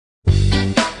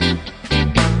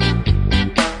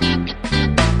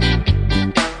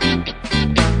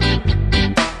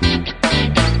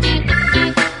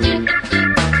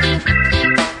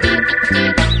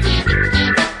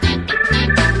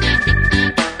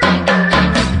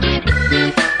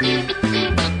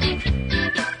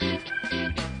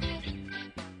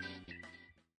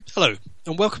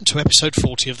welcome to episode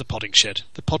 40 of The Podding Shed,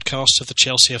 the podcast of the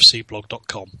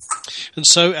ChelseaFCblog.com. And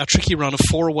so, our tricky run of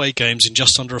 4 away games in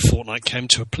just under a fortnight came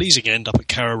to a pleasing end up at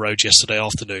Carrow Road yesterday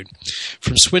afternoon.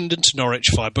 From Swindon to Norwich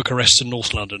via Bucharest and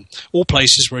North London, all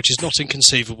places where it is not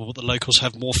inconceivable that the locals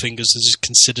have more fingers than is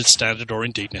considered standard or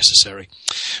indeed necessary.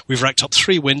 We've racked up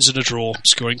 3 wins and a draw,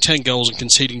 scoring 10 goals and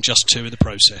conceding just 2 in the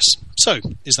process. So,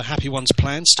 is the Happy Ones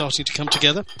plan starting to come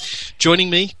together? Joining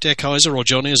me, Der Kaiser, or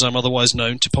Johnny as I'm otherwise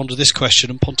known, to ponder this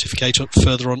question and pontificate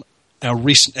further on our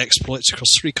recent exploits across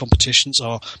 3 competitions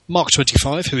are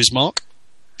Mark25, who is Mark.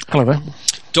 Hello there.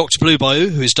 Dr. Blue Bayou,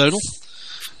 who is Donal.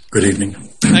 Good evening.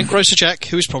 And Grocer Jack,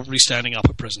 who is probably standing up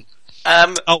at present.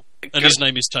 His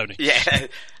name is Tony. Yeah.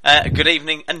 Good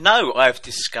evening. And no, I've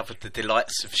discovered the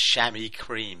delights of chamois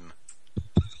cream.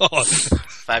 Oh.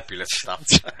 Fabulous stuff.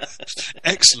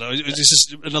 Excellent. This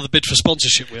is another bid for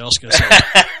sponsorship, we ask ourselves.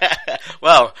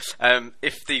 Well,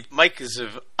 if the makers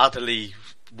of Udderly,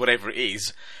 whatever it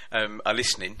is, are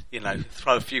listening,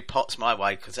 throw a few pots my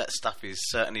way, because that stuff is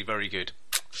certainly very good.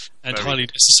 And highly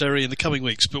necessary in the coming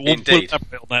weeks. But we'll elaborate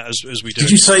on that as we do. Did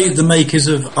you say the makers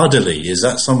of Udderly? Is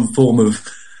that some form of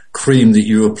cream that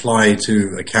you apply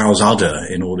to a cow's udder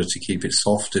in order to keep it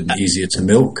soft and easier to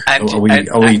milk? Are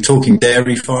we talking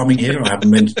dairy farming here? I haven't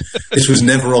meant this was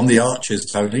never on the Archers,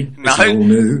 Tony. No, this is all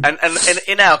new. And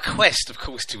in our quest, of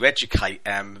course, to educate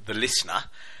the listener,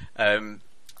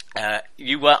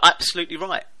 you were absolutely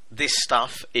right. This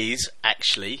stuff is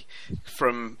actually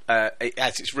from it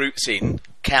has its roots in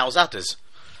cow's udders,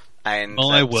 and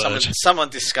someone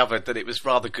discovered that it was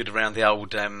rather good around the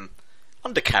old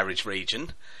undercarriage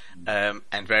region.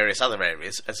 And various other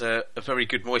areas as a very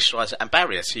good moisturiser and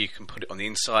barrier, so you can put it on the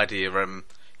inside of your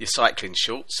cycling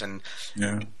shorts. And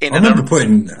I remember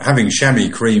having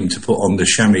chamois cream to put on the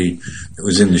chamois that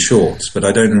was in the shorts, but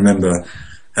I don't remember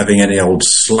having any old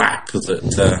slap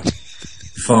that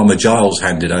Farmer Giles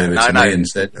handed over to me and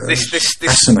said,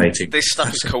 fascinating. This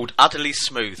stuff is called Udderly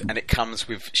Smooth, and it comes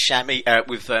with chamois,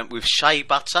 with shea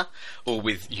butter, or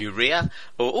with urea,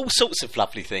 or all sorts of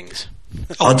lovely things.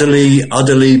 Udderly,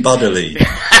 Budderly.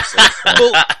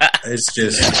 It's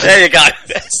just... There you go.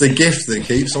 It's the gift that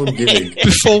keeps on giving.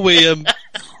 Before we...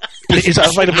 Is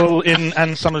that available in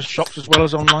Ann Summers shops as well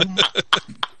as online?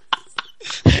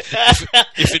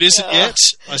 If it isn't yet,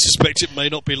 I suspect it may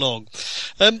not be long.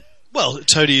 Well,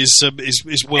 Tony is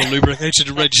well lubricated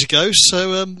and ready to go,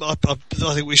 so I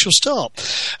think we shall start.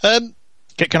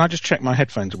 Can I just check my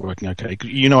headphones are working okay?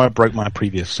 I broke my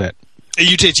previous set.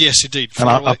 You did, yes, indeed. And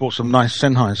I bought some nice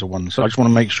Sennheiser ones, so I just want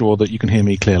to make sure that you can hear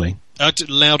me clearly.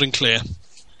 Loud and clear.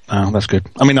 Oh, that's good.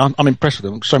 I mean, I'm impressed with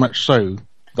them, so much so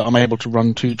that I'm able to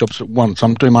run 2 jobs at once.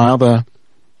 I'm doing my other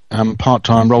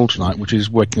part-time role tonight, which is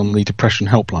working on the depression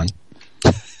helpline.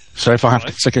 So if I have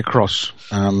to stick across,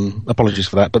 apologies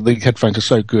for that, but the headphones are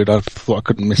so good, I thought I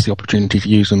couldn't miss the opportunity to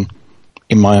use them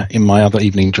in my other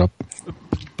evening job.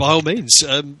 By all means.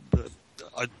 I'm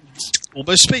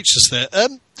almost speechless there.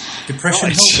 Depression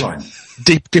helpline.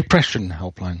 Depression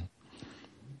helpline.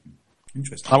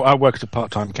 Interesting. I work as a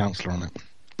part-time counsellor on it,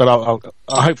 but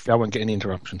I hope I won't get any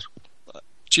interruptions.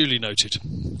 Duly noted.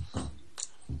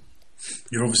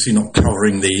 You're obviously not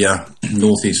covering the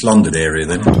northeast London area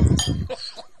then.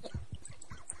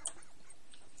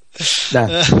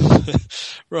 No.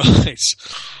 Right.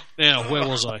 Now, where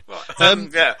was I?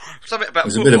 Something about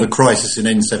There's a bit of a crisis in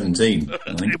N17,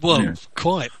 I think. Well,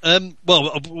 quite.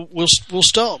 We'll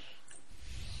start.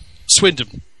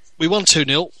 Swindon. We won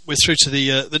 2-0. We're through to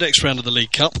the next round of the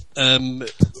League Cup,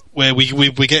 where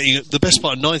we're getting the best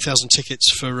part of 9,000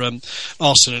 tickets for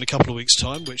Arsenal in a couple of weeks'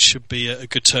 time, which should be a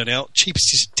good turnout.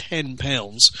 Cheapest is £10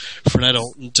 for an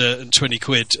adult and 20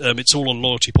 quid. It's all on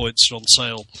loyalty points and on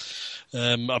sale.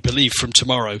 I believe from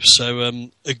tomorrow, so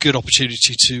a good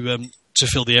opportunity to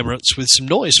fill the Emirates with some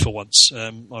noise for once,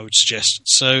 I would suggest.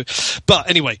 So, but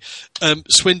anyway,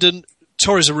 Swindon,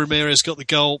 Torres and Ramirez got the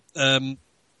goal,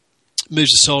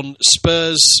 moves us on.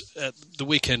 Spurs the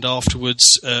weekend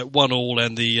afterwards, 1-1,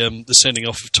 and the sending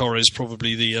off of Torres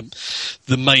probably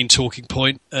the main talking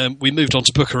point. We moved on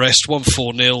to Bucharest,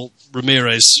 1-4-0.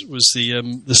 Ramirez was the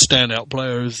standout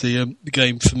player of the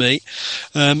game for me,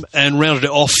 and rounded it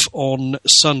off on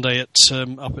Sunday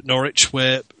up at Norwich,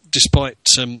 where despite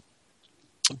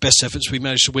best efforts we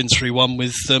managed to win 3-1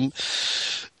 with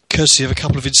courtesy of a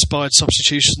couple of inspired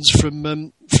substitutions from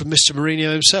Mr.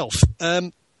 Mourinho himself.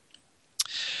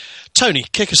 Tony,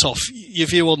 kick us off. Your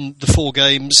view on the 4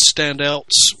 games,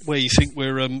 standouts, where you think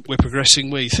we're progressing,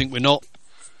 where you think we're not.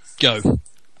 Go.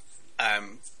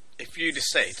 If you'd have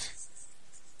said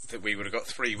that we would have got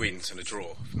 3 wins and a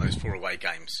draw from those 4 away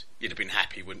games, you'd have been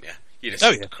happy, wouldn't you? You'd have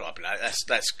said,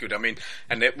 that's good. I mean,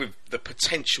 and with the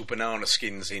potential banana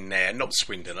skins in there, not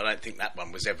Swindon, I don't think that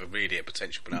one was ever really a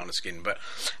potential banana skin, but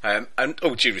and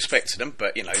all due respect to them,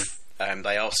 but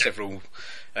they are several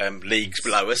leagues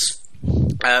below us.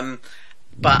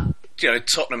 But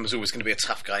Tottenham was always going to be a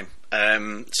tough game.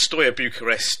 Steaua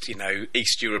Bucharest,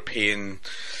 East European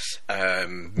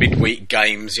midweek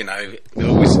games.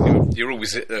 You're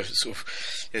always at the sort of.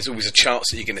 There's always a chance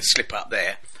that you're going to slip up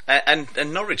there. And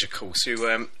Norwich, of course,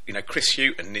 who Chris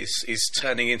Hughton is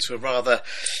turning into a rather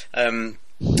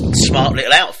smart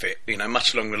little outfit.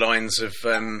 Much along the lines of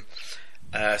some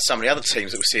of the other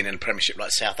teams that we're seeing in the Premiership,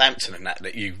 like Southampton and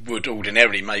that you would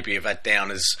ordinarily maybe have had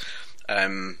down as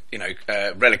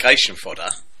relegation fodder.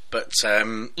 But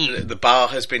the bar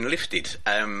has been lifted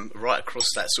right across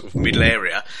that sort of middle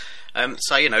area.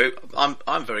 So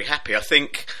I'm very happy. I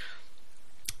think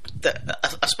that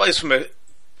I suppose from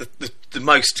the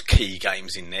most key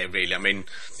games in there, really. I mean,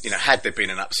 had there been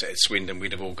an upset at Swindon,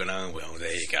 we'd have all gone, oh well,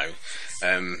 there you go.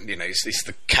 It's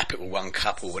the Capital One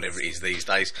Cup or whatever it is these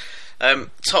days.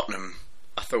 Tottenham,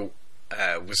 I thought,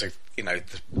 was it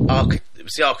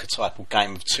was the archetypal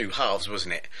game of 2 halves,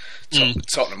 wasn't it?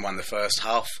 Tottenham won the first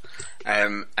half,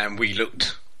 and we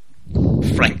looked,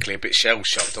 frankly, a bit shell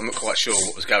shocked. I'm not quite sure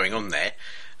what was going on there.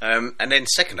 And then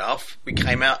second half, we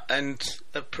came out and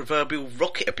a proverbial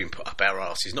rocket had been put up our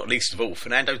arses, not least of all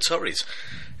Fernando Torres,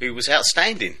 who was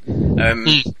outstanding.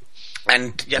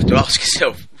 And you have to ask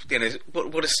yourself,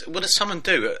 what does someone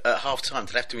do at half time?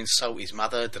 Do they have to insult his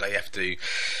mother? Do they have to,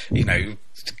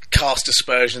 cast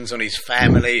aspersions on his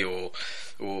family or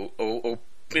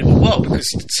what? Because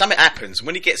something happens, and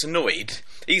when he gets annoyed,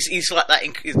 he's like that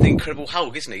the Incredible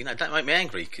Hulk, isn't he? Don't make me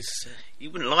angry, because you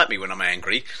wouldn't like me when I'm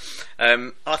angry.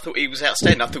 I thought he was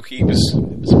outstanding. I thought it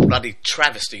was a bloody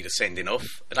travesty to send him off.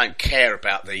 I don't care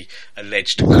about the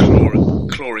alleged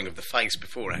clawing of the face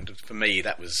beforehand. For me,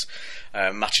 that was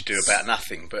much ado about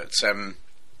nothing. But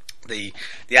the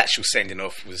actual sending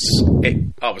off was.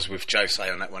 I was with Jose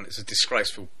on that one. It's a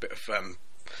disgraceful bit of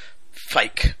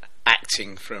fake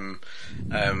acting from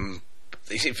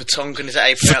is it Vertonghen? Is that how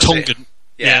you pronounce it?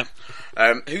 Yeah.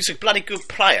 Who's a bloody good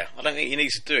player. I don't think he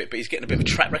needs to do it, but he's getting a bit of a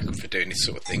track record for doing this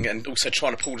sort of thing, and also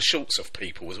trying to pull the shorts off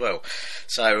people as well.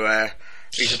 So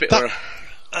he's a bit that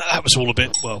was all a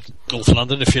bit North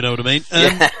London, if you know what I mean.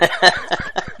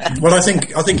 Well, I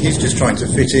think he's just trying to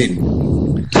fit in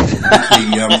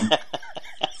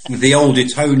with the old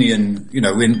Etonian.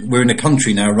 We're in a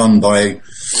country now run by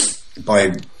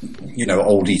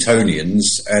old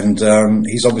Etonians, and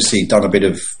he's obviously done a bit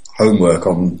of homework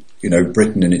on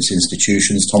Britain and its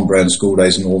institutions, Tom Brown school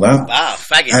days and all that.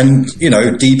 Fagging. And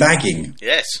debagging.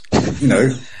 Yes.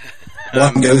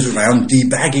 One goes around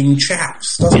debagging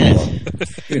chaps, doesn't one?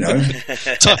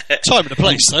 Time and a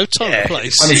place, though. Time and a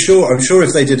place. I'm sure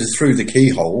if they did a Through the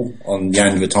Keyhole on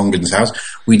Jan Vertonghen's house,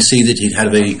 we'd see that he'd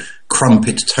had a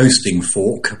crumpet toasting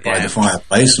fork by the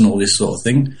fireplace and all this sort of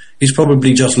thing. He's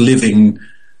probably just living,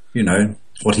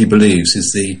 what he believes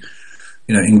is the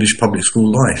English public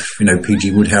school life,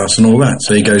 P.G. Woodhouse and all that.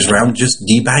 So he goes around just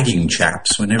debagging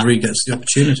chaps whenever he gets the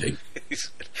opportunity.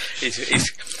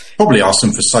 He's probably asks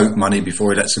them for soap money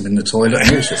before he lets them in the toilet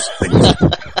and all sorts of things.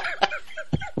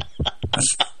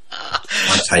 That's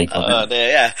my take on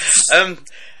it.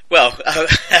 Well,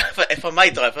 if I may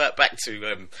divert back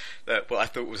to what I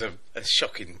thought was a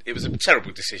shocking, it was a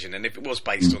terrible decision, and if it was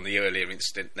based on the earlier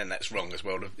incident, then that's wrong as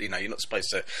well. You're not supposed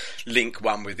to link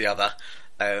one with the other.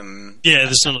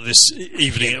 There's none of this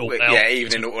evening it all out. Yeah,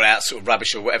 evening it all out, sort of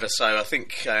rubbish or whatever. So I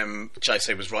think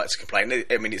Jose was right to complain.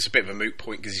 I mean, it's a bit of a moot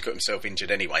point because he's got himself injured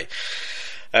anyway.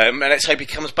 And let's hope he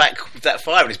comes back with that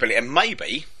fire in his belly. And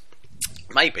maybe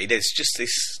there's just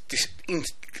this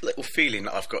little feeling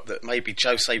that I've got that maybe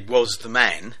Jose was the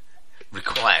man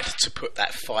required to put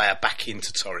that fire back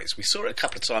into Torres. We saw it a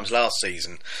couple of times last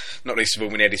season, not least of all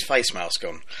when he had his face mask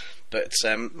on. But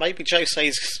maybe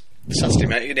Jose's such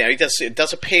him. He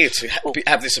does appear to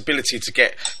have this ability to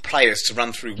get players to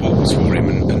run through walls for him.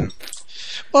 And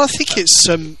well, I think it's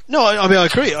I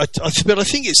agree. But I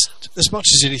think it's as much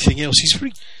as anything else.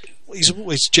 He's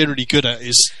always generally good at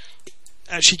is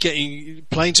actually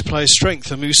playing to players'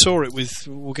 strength. I mean, we saw it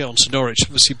we'll get on to Norwich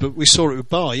obviously, but we saw it with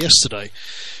Barr yesterday.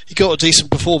 He got a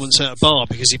decent performance out of Barr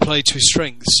because he played to his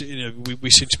strengths. We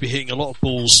seem to be hitting a lot of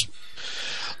balls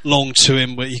long to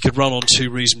him where he could run onto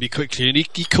reasonably quickly, and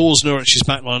he caused Norwich's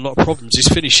backline a lot of problems. His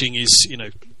finishing is,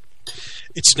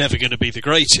 it's never going to be the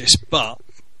greatest, but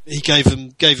he gave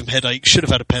them headache. Should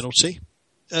have had a penalty,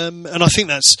 and I think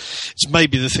it's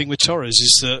maybe the thing with Torres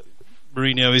is that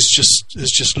Mourinho has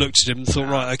just looked at him and thought,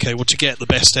 right, okay, well, to get the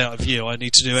best out of you, I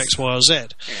need to do X, Y, or Z.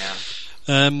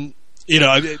 Yeah.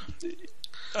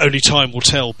 Only time will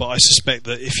tell, but I suspect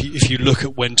that if you look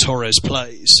at when Torres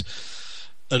plays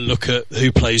and look at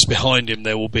who plays behind him,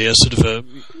 there will be a sort of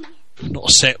not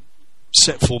a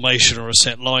set formation or a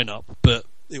set lineup, but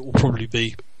it will probably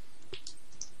be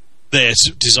there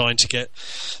designed to get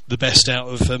the best out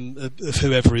of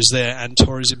whoever is there and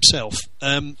Torres himself.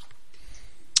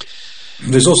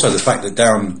 There's also the fact that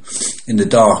down in the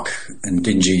dark and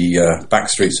dingy back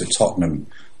streets of Tottenham,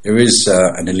 there is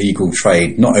an illegal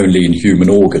trade, not only in human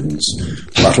organs,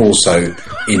 but also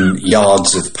in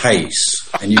yards of pace.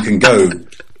 And you can go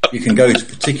to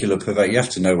particular purveyors. You have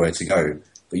to know where to go,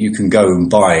 but you can go and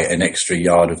buy an extra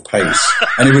yard of pace.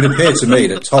 And it would appear to me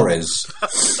that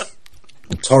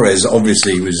Torres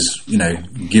obviously was,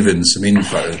 given some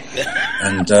info,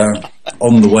 and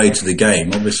on the way to the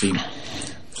game, obviously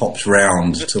popped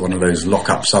round to one of those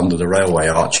lockups under the railway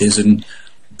arches and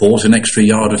bought an extra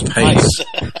yard of pace,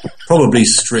 probably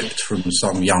stripped from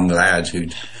some young lad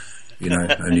who'd,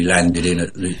 only landed in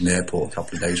at Luton Airport a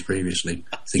couple of days previously,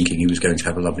 thinking he was going to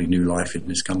have a lovely new life in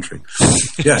this country.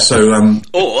 Yeah, so...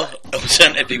 or,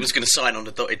 alternatively, was going to sign on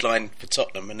the dotted line for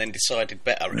Tottenham and then decided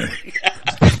better.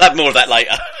 Have more of that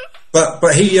later.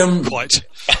 But he... Quite.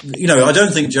 I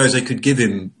don't think Jose could give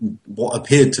him what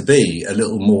appeared to be a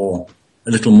little more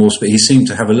speed. He seemed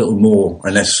to have a little more,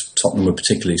 unless Tottenham were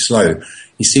particularly slow,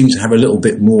 he seemed to have a little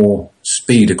bit more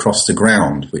speed across the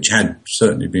ground, which had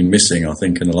certainly been missing, I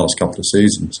think, in the last couple of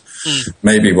seasons.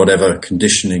 Maybe whatever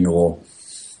conditioning or,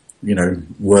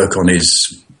 work on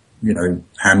his,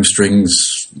 hamstrings,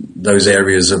 those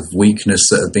areas of weakness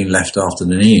that have been left after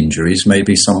the knee injuries,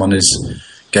 maybe someone is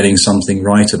getting something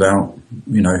right about,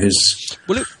 his...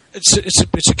 Well, it's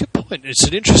a good point. It's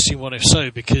an interesting one, if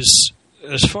so, because...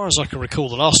 as far as I can recall,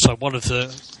 the last time, one of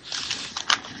the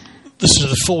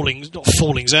sort of not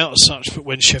fallings out as such, but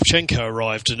when Shevchenko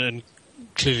arrived and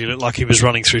clearly looked like he was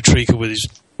running through treacle with his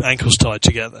ankles tied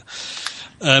together,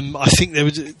 I think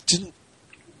didn't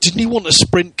he want a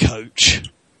sprint coach?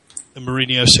 And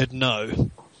Mourinho said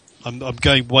no. I'm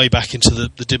going way back into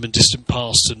the dim and distant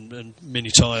past and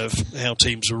minutiae of how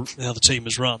the team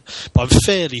has run, but I'm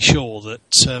fairly sure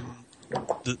that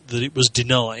it was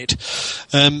denied.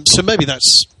 So maybe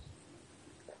that's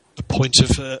a point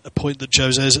that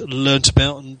Jose has learnt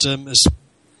about and has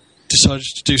decided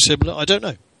to do similar. I don't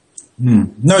know.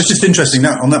 No, it's just interesting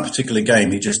that on that particular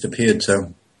game he just appeared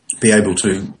to be able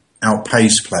to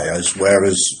outpace players,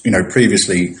 whereas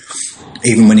previously,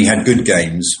 even when he had good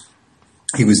games,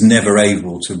 he was never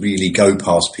able to really go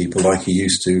past people like he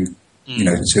used to 2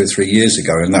 or 3 years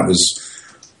ago, and that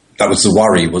was the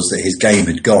worry, was that his game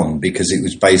had gone because it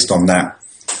was based on that,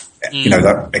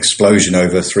 that explosion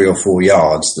over 3 or 4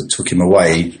 yards that took him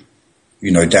away,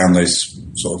 down those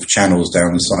sort of channels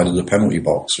down the side of the penalty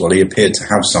box. Well, he appeared to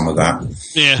have some of that.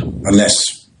 Yeah.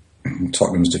 Unless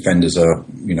Tottenham's defenders are,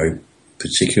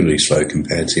 particularly slow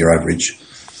compared to your average.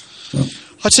 Well.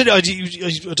 I don't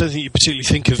think you particularly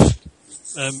think of...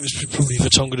 it was probably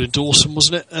Vertonghen and Dawson,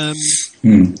 wasn't it?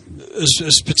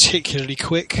 As particularly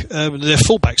quick. Their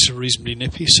fullbacks are reasonably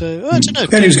nippy, so I don't know.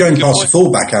 And he was going past the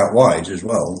fullback out wide as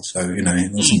well, so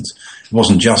it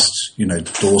wasn't just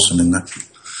Dawson in that.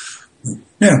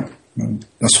 Yeah,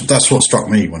 that's what struck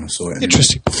me when I saw it.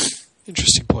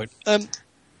 Interesting point.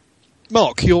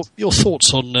 Mark, your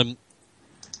thoughts on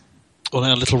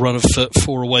our little run of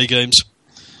 4 away games?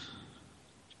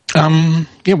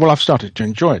 Well, I've started to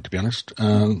enjoy it, to be honest.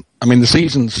 The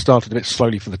season started a bit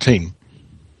slowly for the team,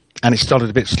 and it started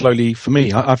a bit slowly for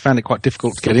me. I found it quite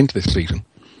difficult to get into this season,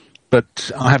 but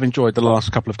I have enjoyed the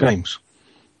last couple of games.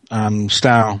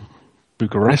 Steaua,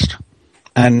 Bucharest,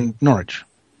 and Norwich.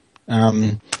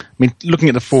 Looking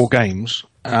at the 4 games,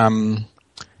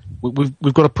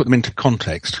 we've got to put them into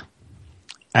context,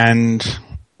 and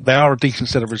they are a decent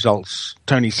set of results.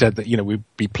 Tony said that, we'd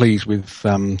be pleased with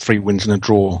 3 wins and a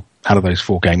draw out of those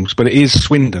 4 games. But it is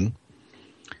Swindon.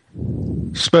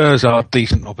 Spurs are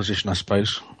decent opposition, I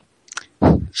suppose.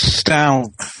 Steaua,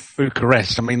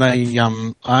 Bucharest.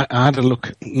 I had a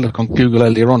look on Google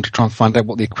earlier on to try and find out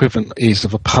what the equivalent is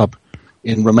of a pub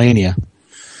in Romania.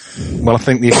 Well, I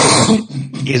think the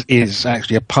equivalent is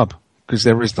actually a pub, because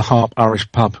there is the Harp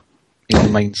Irish pub in the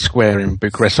main square in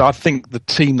Bucharest. So I think the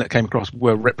team that came across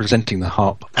were representing the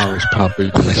Harp Irish pub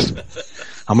Bucharest.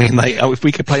 If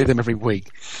we could play them every week,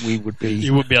 we would be...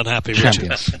 You would be unhappy,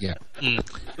 champions, would you? Yeah.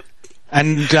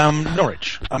 And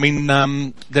Norwich.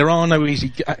 There are no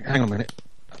easy... Hang on a minute.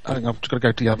 I think I've just got to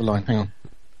go to the other line. Hang on.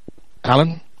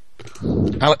 Alan?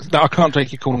 I can't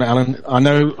take your call now, Alan. I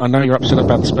know you're upset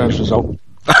about the Spurs result.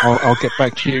 I'll get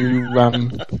back to you.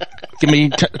 Give me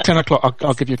 10 o'clock.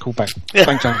 I'll give you a call back.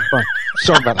 Thanks, Alan. Bye.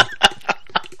 Sorry about that.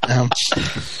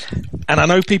 And I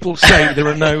know people say there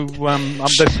are no.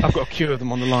 I've got a queue of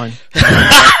them on the line.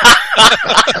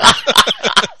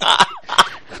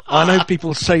 I know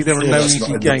people say there are no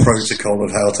easy games. Protocol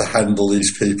of how to handle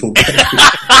these people.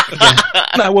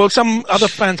 No, well, some other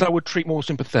fans I would treat more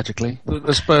sympathetically.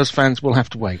 The Spurs fans will have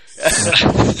to wait.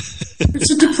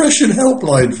 It's a depression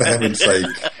helpline, for heaven's sake.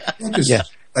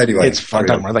 Anyway, it's fine.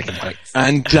 Don't worry, they can wait.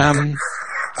 And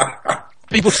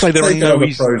people say there are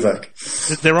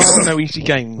no easy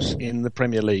games in the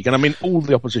Premier League, and I mean all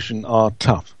the opposition are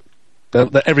tough.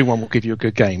 Everyone will give you a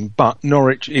good game, but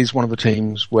Norwich is one of the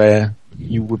teams where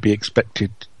you would be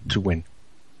expected to win.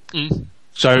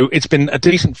 So it's been a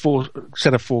decent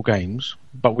set of 4 games,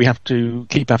 but we have to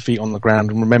keep our feet on the ground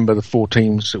and remember the 4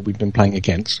 teams that we've been playing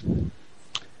against.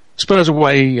 Spurs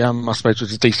away, I suppose,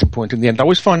 was a decent point in the end. I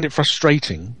always find it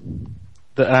frustrating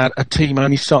that a team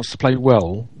only starts to play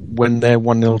well when they're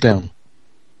 1-0 down.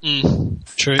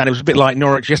 True. And it was a bit like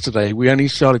Norwich yesterday. We only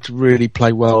started to really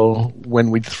play well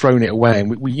when we'd thrown it away,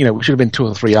 and we should have been 2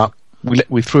 or 3 up.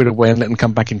 We threw it away and let them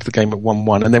come back into the game at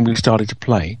 1-1, and then we started to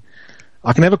play.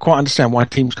 I can never quite understand why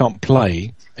teams can't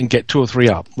play and get 2 or 3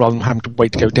 up rather than having to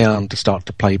wait to go down to start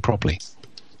to play properly.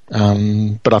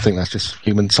 But I think that's just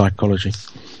human psychology.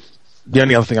 The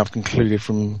only other thing I've concluded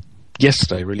from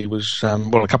yesterday really was,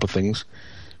 a couple of things.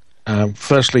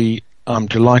 Firstly, I'm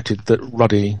delighted that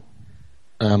Ruddy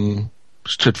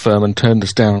stood firm and turned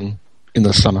us down in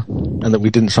the summer, and that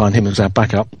we didn't sign him as our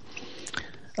backup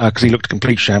because he looked a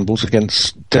complete shambles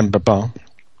against Demba Ba.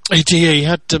 He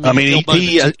had.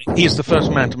 He is the first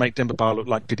man to make Demba Ba look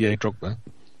like Didier Drogba.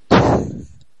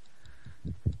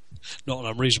 Not an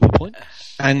unreasonable point.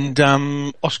 And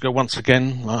Oscar, once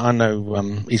again, I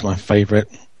know he's my favourite,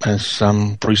 as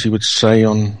Brucey would say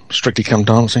on Strictly Come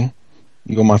Dancing.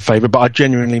 You're my favourite, but I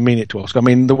genuinely mean it to Oscar. I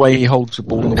mean, the way he holds the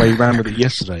ball and the way he ran with it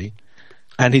yesterday,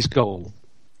 and his goal,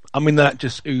 I mean, that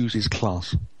just oozes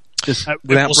class. Just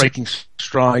without breaking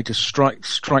stride, just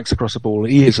strikes across the ball.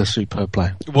 He is a superb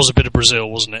player. It was a bit of Brazil,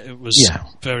 wasn't it? It was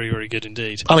very, very good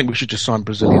indeed. I think we should just sign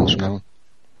Brazilians from now on.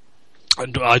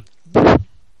 And I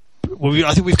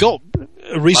think we've got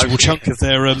a reasonable chunk of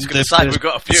their. We've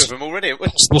got a few of them already.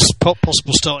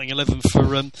 Possible starting 11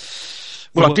 for.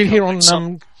 I did hear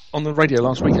on the radio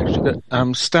last week actually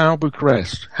that Steaua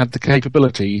Bucharest had the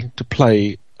capability to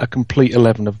play a complete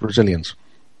 11 of Brazilians.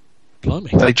 Blimey.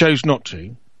 They chose not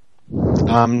to.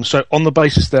 So on the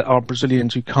basis that are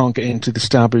Brazilians who can't get into the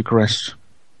Steaua Bucharest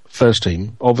first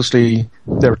team, obviously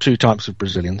there are 2 types of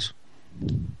Brazilians.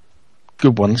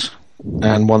 Good ones,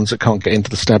 and ones that can't get into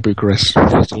the Steaua Bucharest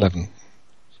first 11.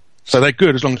 So they're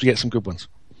good as long as you get some good ones.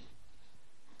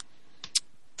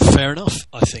 Fair enough,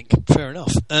 I think. Fair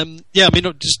enough.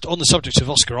 Just on the subject of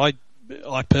Oscar, I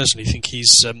personally think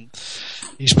he's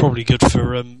probably good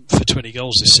for 20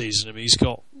 goals this season. I mean, he's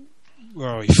got 4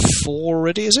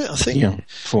 already, is it? I think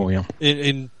 4. Yeah.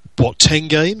 In 10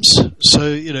 games. So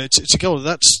it's a goal.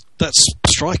 That's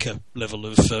striker level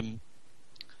of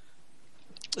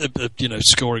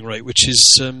scoring rate, which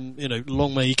is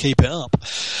long may he keep it up.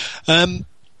 I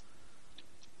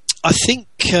think.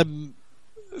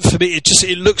 For me,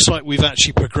 it looks like we've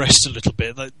actually progressed a little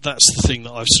bit. That's the thing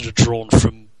that I've sort of drawn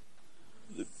from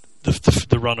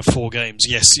the run of 4 games.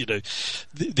 Yes,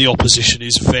 the opposition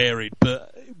is varied,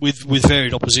 but with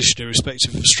varied opposition,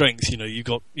 irrespective of strength, you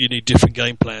need different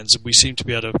game plans, and we seem to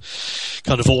be able to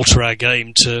kind of alter our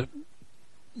game to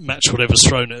match whatever's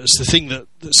thrown at us. The thing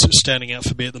that's sort of standing out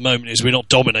for me at the moment is we're not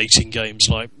dominating games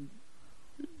like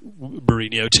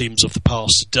Mourinho teams of the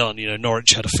past have done.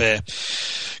 Norwich had a fair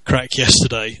crack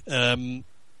yesterday.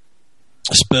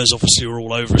 Spurs obviously were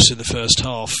all over us in the first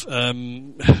half.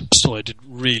 Stoy didn't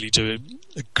really do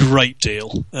a great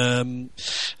deal.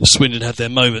 Swindon had their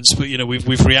moments, but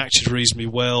we've reacted reasonably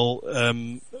well.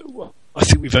 I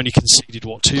think we've only conceded 2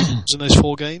 goals in those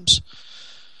 4 games,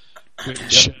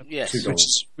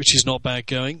 which is not bad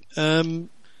going.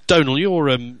 Donal, your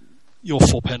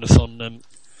 4penneth on.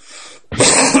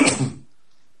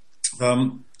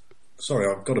 Sorry,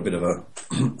 I've got a bit of a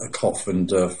cough, and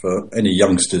for any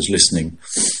youngsters listening,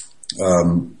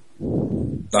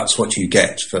 that's what you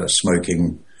get for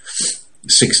smoking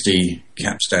 60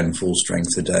 Capstan full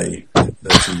strength a day for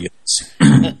 30 years.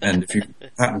 And if you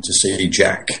happen to see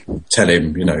Jack, tell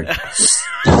him,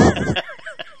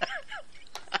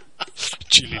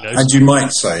 And you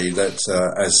might say that,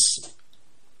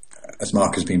 as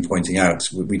Mark has been pointing out,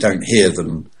 we don't hear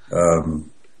them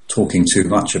talking too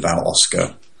much about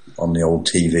Oscar. on the old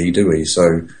TV, do we?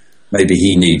 So maybe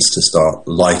he needs to start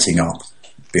lighting up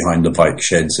behind the bike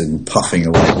sheds and puffing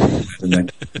away.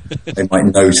 And they might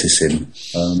notice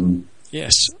him.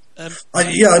 Yes.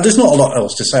 There's not a lot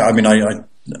else to say. I mean, I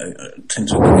tend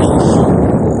to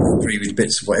agree with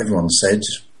bits of what everyone said.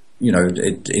 You know,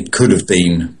 it could have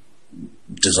been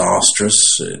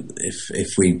disastrous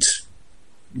if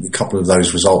a couple of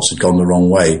those results had gone the wrong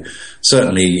way.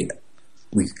 Certainly,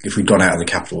 if we'd gone out of the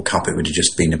Capital Cup, it would have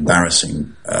just been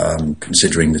embarrassing,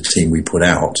 considering the team we put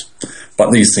out.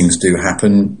 But these things do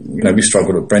happen. You know, we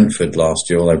struggled at Brentford last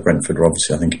year, although Brentford were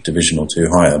obviously, I think, a division or two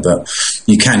higher. But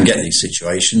you can get these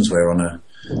situations where on a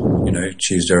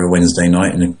Tuesday or a Wednesday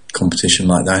night in a competition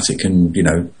like that, it can,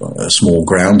 a small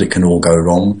ground, it can all go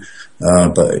wrong.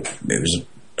 But it was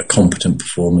a competent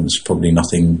performance, probably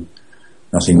nothing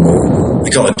more. We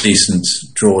got a decent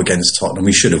draw against Tottenham.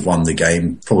 We should have won the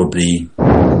game. Probably,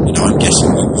 I'm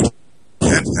guessing we would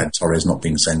have had Torres not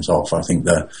being sent off. I think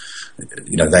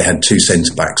they had two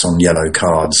centre-backs on yellow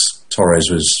cards. Torres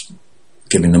was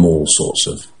giving them all sorts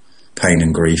of pain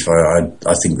and grief.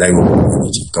 I think they would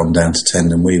have gone down to 10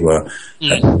 than we were.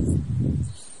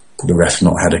 The ref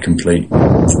not had a complete...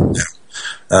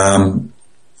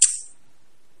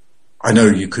 I know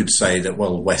you could say that,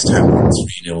 well, West Ham won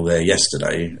 3-0 there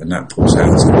yesterday, and that pulls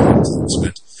out some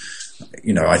but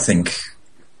I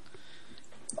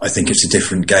think it's a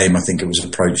different game. I think it was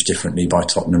approached differently by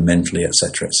Tottenham mentally,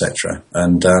 etc., etc.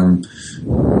 And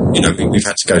we've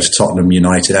had to go to Tottenham,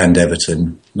 United, and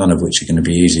Everton, none of which are going to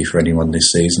be easy for anyone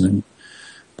this season,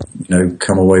 and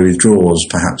come away with draws.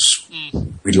 Perhaps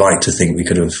we'd like to think we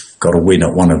could have got a win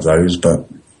at one of those, but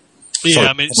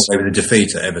away with a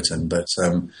defeat at Everton, but.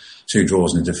 2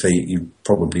 draws and a defeat, you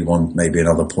probably want maybe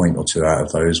another point or 2 out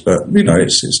of those, but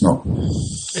it's not.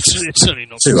 It's certainly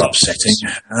not too upsetting.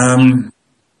 And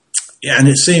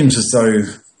it seems as though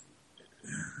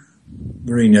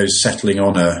Mourinho's settling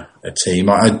on a team.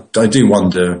 I do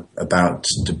wonder about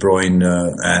De Bruyne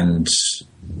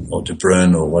or De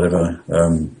Bruyne or whatever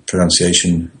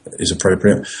pronunciation is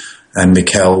appropriate, and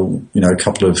Mikel. A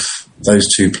couple of those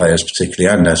 2 players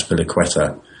particularly, and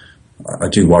Azpilicueta. I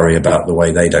do worry about the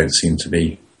way they don't seem to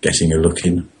be getting a look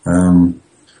in. We'll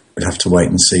have to wait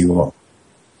and see what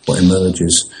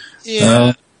emerges.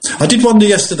 Yeah. I did wonder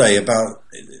yesterday about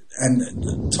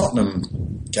the Tottenham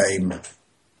game,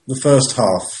 the first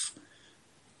half.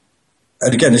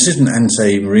 And again, this isn't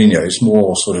anti-Mourinho, it's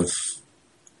more sort of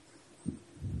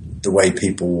the way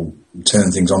people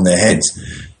turn things on their heads.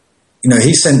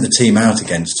 He sent the team out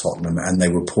against Tottenham and they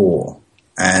were poor.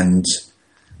 And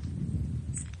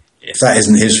if that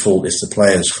isn't his fault, it's the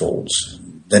players' fault,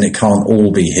 then it can't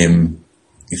all be him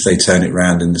if they turn it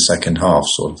round in the second half,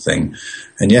 sort of thing.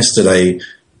 And yesterday,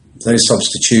 those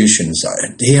substitutions,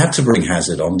 he had to bring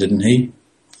Hazard on, didn't he?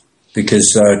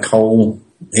 Because Cole,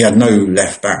 he had no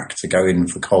left back to go in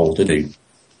for Cole, did he?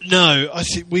 No, I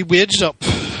think we ended up...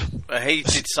 He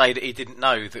did say that he didn't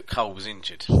know that Cole was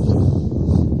injured.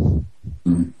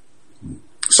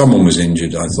 Someone was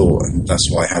injured, I thought, and that's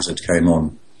why Hazard came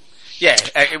on. Yeah,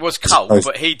 it was Cole,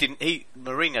 but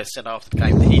Mourinho said after the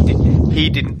game that he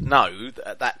didn't know that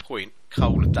at that point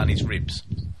Cole had done his ribs.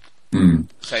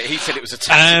 So he said it was a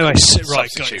tactical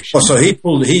substitution. Oh, so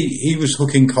he was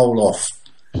hooking Cole off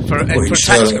for a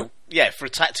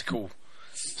tactical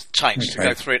change to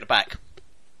go through at the back.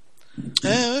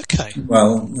 Okay.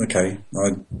 Well, okay.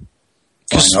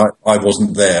 I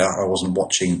wasn't there. I wasn't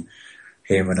watching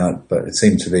him, but it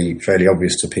seemed to be fairly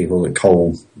obvious to people that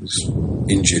Cole was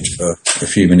injured for a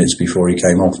few minutes before he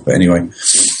came off. But anyway,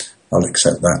 I'll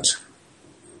accept that.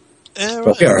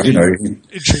 Intriguing.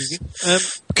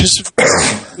 Because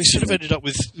we sort of ended up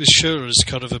with Shearer as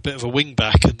kind of a bit of a wing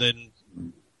back, and then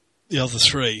the other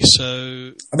 3.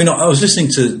 So I mean, I was listening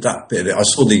to that bit of it. I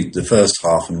saw the first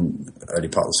half and early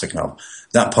part of the second half.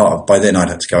 That part, by then I'd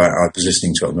had to go out. I was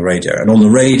listening to it on the radio, and on the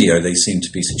radio they seemed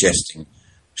to be suggesting,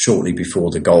 shortly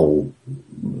before the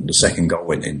second goal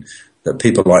went in, that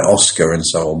people like Oscar and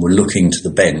so on were looking to the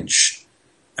bench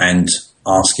and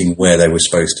asking where they were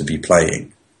supposed to be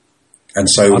playing. And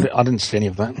so I didn't see any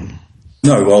of that.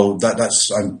 No, well,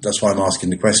 that's why I'm asking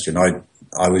the question.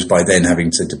 I was by then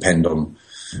having to depend on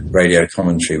radio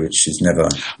commentary, which is never.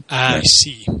 I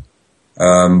see.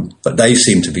 But they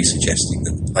seem to be suggesting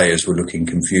that the players were looking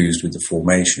confused with the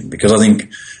formation, because I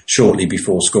think shortly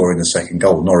before scoring the second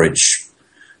goal, Norwich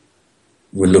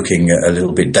were looking a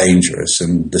little bit dangerous,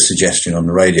 and the suggestion on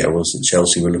the radio was that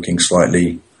Chelsea were looking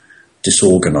slightly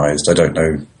disorganised. I don't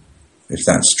know if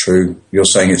that's true. You're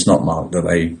saying it's not, Mark, that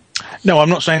they... No, I'm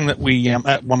not saying that we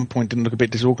at one point didn't look a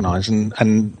bit disorganised,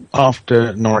 and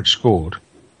after Norwich scored,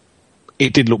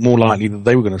 it did look more likely that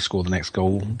they were going to score the next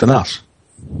goal than us.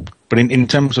 But in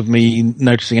terms of me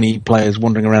noticing any players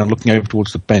wandering around looking over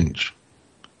towards the bench,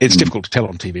 it's difficult to tell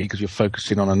on TV because you're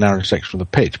focusing on a narrow section of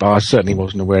the pitch, but I certainly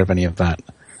wasn't aware of any of that.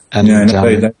 And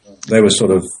they were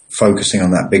sort of focusing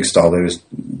on that big style. There was,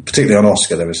 particularly on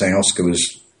Oscar, they were saying Oscar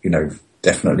was,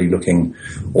 definitely looking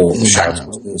or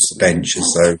shouting towards the bench as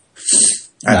though...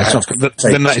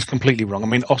 Then that is completely wrong. I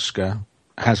mean, Oscar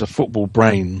has a football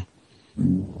brain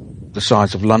the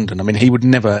size of London. I mean, he would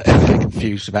never ever get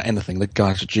confused about anything. The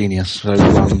guy's a genius. So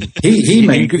he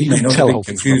may not have been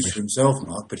confused for himself,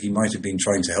 Mark, but he might have been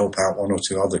trying to help out one or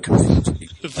two other confused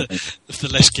people. of the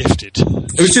less gifted.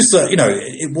 It was just that,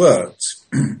 it worked.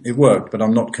 It worked, but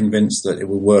I'm not convinced that it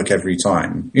will work every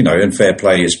time. And fair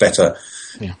play is better.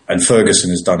 Yeah. And Ferguson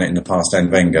has done it in the past, and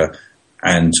Wenger.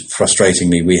 And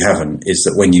frustratingly, we haven't. Is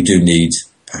that when you do need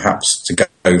perhaps to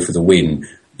go for the win,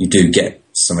 you do get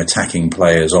some attacking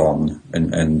players on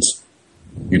and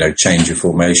change your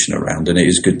formation around, and it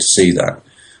is good to see that.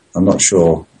 I'm not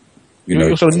sure.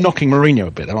 You're sort of knocking Mourinho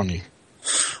a bit, aren't you?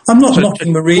 I'm not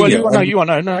knocking Mourinho. Well,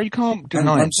 you can't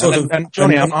deny it. And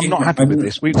Johnny, I'm not happy with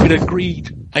this. We'd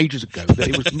agreed ages ago that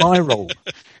it was my role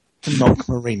to knock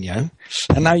Mourinho,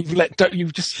 and now you're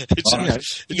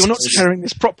not sharing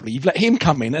this properly. You've let him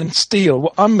come in and steal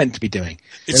what I'm meant to be doing.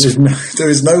 There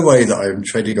is no way that I'm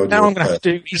treading on now your I'm going to have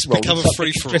to do his role. Become a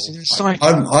free for all.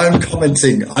 I'm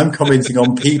commenting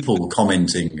on people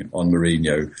commenting on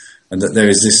Mourinho, and that there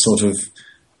is this sort of,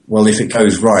 well, if it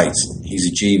goes right, he's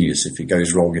a genius. If it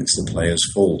goes wrong, it's the player's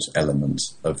fault element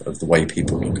of the way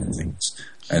people look at things.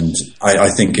 And I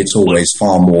think it's always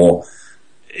far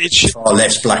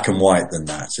less black and white than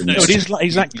that. And it is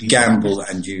exactly. You gamble,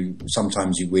 and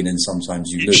sometimes you win and sometimes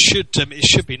you lose. It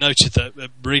should be noted that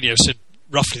Mourinho said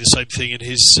roughly the same thing in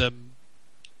his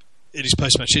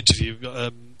post-match interview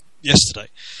yesterday.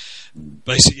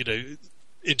 Basically,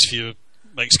 interviewer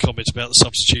makes comments about the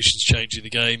substitutions changing the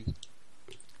game,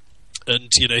 and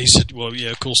he said, "Well,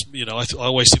 yeah, of course, I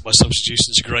always think my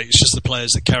substitutions are great. It's just the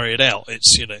players that carry it out.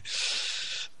 It's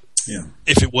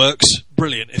if it works,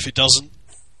 brilliant. If it doesn't,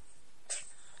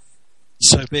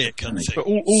 so be it," kind of thing. But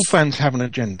all fans have an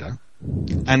agenda,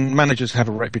 and managers have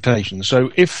a reputation.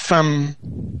 So if I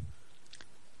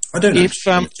don't have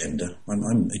an agenda.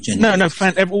 I'm agenda. No.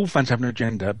 All fans have an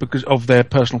agenda because of their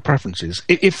personal preferences.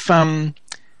 If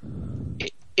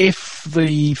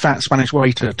the fat Spanish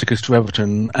waiter took us to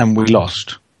Everton and we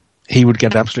lost, he would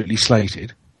get absolutely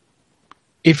slated.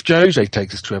 If Jose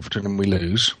takes us to Everton and we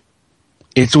lose,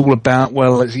 it's all about,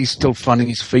 well, he's still finding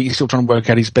his feet, he's still trying to work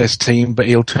out his best team, but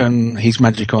he'll turn his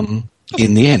magic on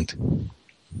in the end.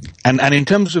 And in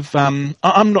terms of, I'm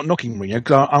not knocking Mourinho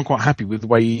because I'm quite happy with the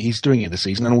way he's doing it this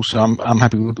season, and also I'm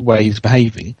happy with the way he's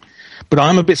behaving. But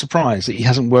I'm a bit surprised that he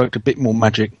hasn't worked a bit more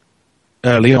magic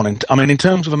early on. In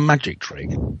terms of a magic trick,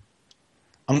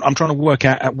 I'm trying to work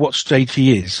out at what stage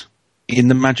he is in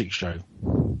the magic show.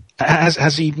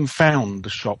 Has he even found the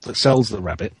shop that sells the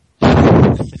rabbit?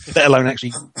 Let alone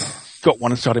actually got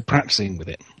one and started practicing with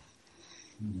it.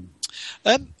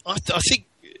 I think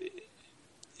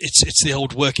it's the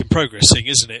old work in progress thing,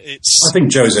 isn't it? I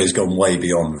think Jose's gone way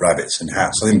beyond rabbits and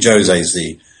hats. I think Jose's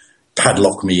the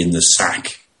padlock me in the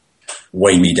sack,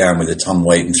 weigh me down with a ton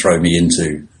weight and throw me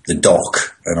into the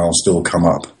dock, and I'll still come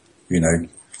up.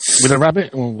 With a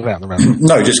rabbit or without the rabbit?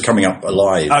 No, just coming up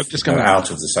alive. Just coming out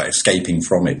of the sack, escaping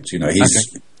from it.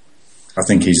 I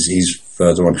think he's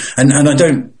further on, and I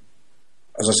don't.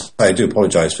 As I say, I do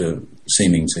apologise for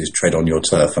seeming to tread on your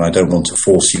turf, and I don't want to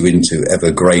force you into ever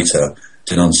greater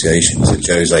denunciations of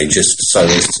Jose just so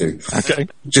as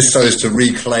to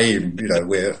reclaim.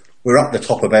 We're up the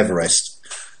top of Everest,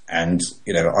 and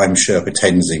I'm Sherpa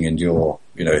Tenzing, and you're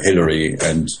Hillary,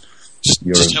 and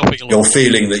you're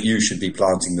feeling that you should be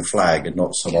planting the flag and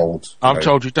not some old. I've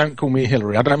told you, don't call me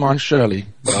Hillary. I don't mind Shirley,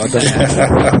 but I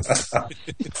don't.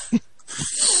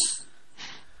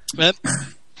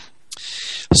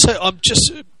 So I'm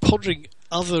just pondering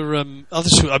other. I mean,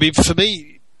 for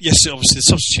me, yes, obviously the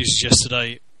substitutions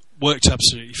yesterday worked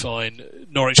absolutely fine.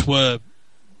 Norwich were,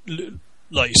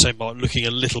 like you say, Mark, looking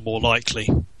a little more likely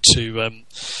to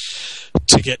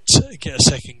get a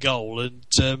second goal, and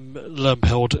lo and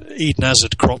behold, Eden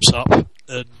Hazard crops up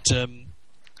and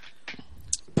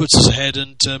puts us ahead,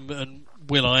 and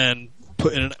Will.i.am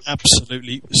put in an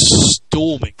absolutely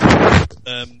storming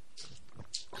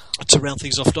to round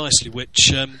things off nicely,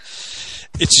 which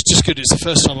it's just good. It's the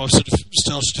first time I've sort of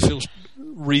started to feel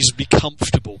reasonably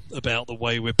comfortable about the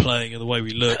way we're playing and the way we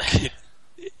look.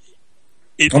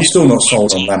 I'm still not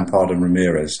sold on Lampard and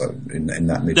Ramirez in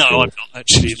that midfield. No, I'm not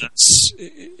actually.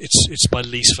 It's my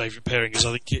least favourite pairing, because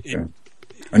I think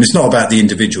And it's not about the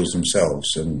individuals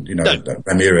themselves. And,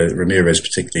 Ramirez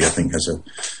particularly, I think, has an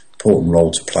important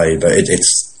role to play. But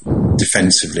it's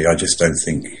defensively, I just don't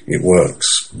think it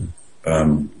works.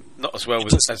 Not as well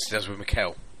as it does with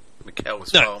Mikel. Mikel was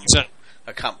far more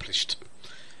accomplished.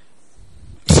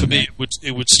 For me,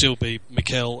 it would still be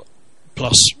Mikel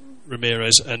plus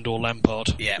Ramirez and or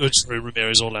Lampard. Yeah. Sorry,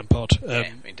 Ramirez or Lampard.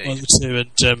 Indeed.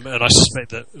 And I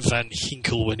suspect that Van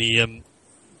Ginkel, when he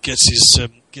gets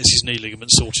his knee ligament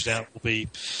sorted out, will be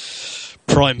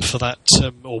prime for that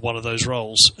or one of those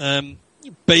roles.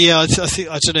 But yeah, I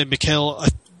don't know, Mikel.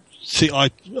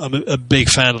 I'm a big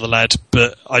fan of the lad,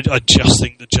 but I just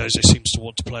think that Jose seems to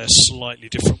want to play a slightly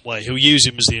different way. He'll use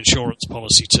him as the insurance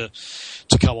policy to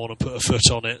come on and put a foot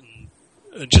on it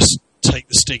and just take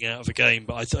the sting out of a game.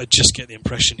 But I just get the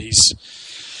impression he's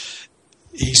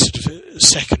sort of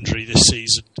secondary this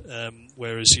season,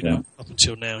 whereas up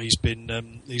until now he's been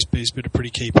a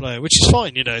pretty key player, which is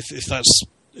fine. If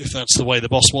that's the way the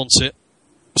boss wants it,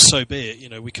 so be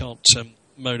it. We can't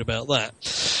moan about that.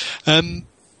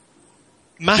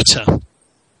 Mata.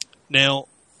 Now,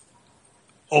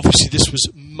 obviously, this was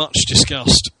much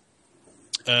discussed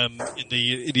in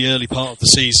the early part of the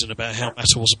season about how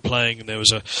Mata wasn't playing, and there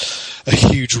was a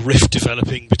huge rift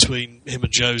developing between him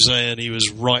and Jose, and he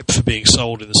was ripe for being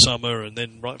sold in the summer, and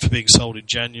then ripe for being sold in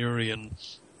January, and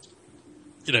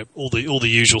all the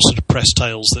usual sort of press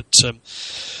tales that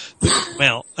come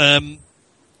out.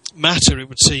 Mata, it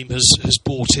would seem, has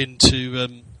bought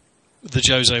into the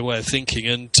Jose way of thinking,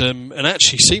 and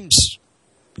actually seems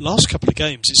last couple of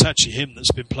games it's actually him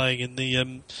that's been playing in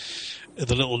the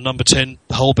little number 10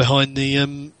 hole behind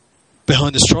the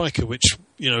striker, which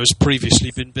has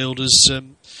previously been billed as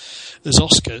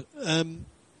Oscar.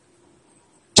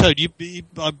 Toad,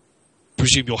 I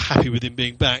presume you're happy with him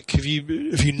being back. Have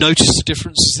you noticed a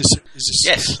difference? Is this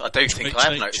yes, I do think I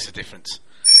have noticed a difference.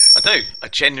 I do. I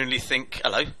genuinely think.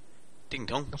 Hello. Ding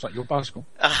dong. That's like your bicycle.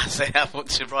 I want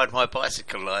to ride my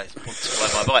bicycle. I want to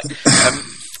ride my bike.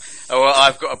 Well,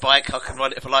 I've got a bike. I can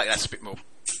ride it if I like. That's a bit more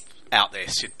out there,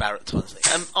 Sid Barrett times.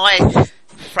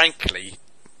 Frankly,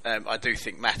 I do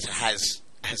think Mata has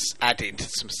added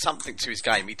something to his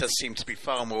game. He does seem to be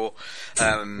far more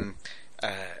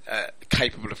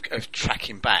capable of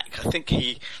tracking back. I think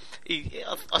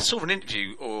I saw an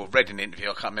interview or read an interview.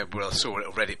 I can't remember where I saw it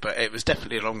or read it, but it was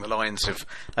definitely along the lines of.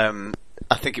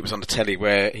 I think it was on the telly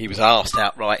where he was asked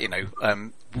outright,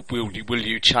 will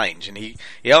you change? And he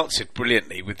answered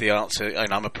brilliantly with the answer,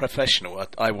 I'm a professional.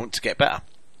 I want to get better.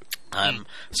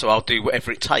 So I'll do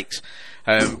whatever it takes.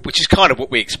 Which is kind of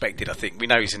what we expected, I think. We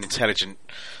know he's an intelligent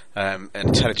man,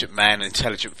 an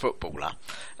intelligent footballer.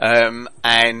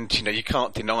 And, you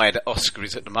can't deny that Oscar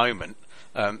is at the moment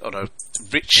on a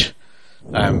rich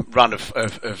run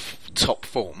of top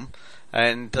form.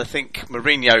 And I think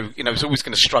Mourinho, is always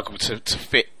going to struggle to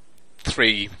fit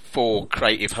 3-4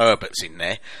 creative Herberts in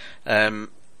there,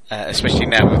 especially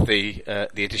now with the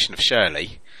addition of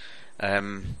Shirley.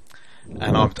 And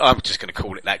I'm just going to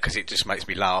call it that because it just makes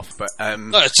me laugh. But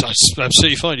no, it's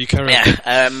absolutely fine. You carry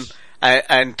on.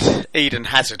 And Eden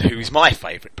Hazard, who is my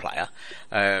favourite player,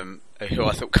 who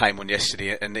I thought came on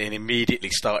yesterday and then immediately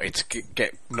started to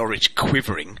get Norwich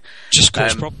quivering. Just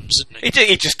cause problems, doesn't he?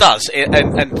 He just does.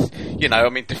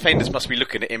 And defenders must be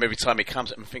looking at him every time he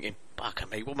comes at them thinking, bugger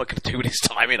me, what am I going to do this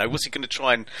time? What's he going to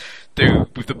try and do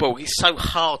with the ball? He's so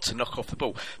hard to knock off the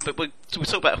ball. But we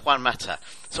talk about Juan Mata.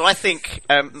 So I think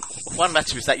Juan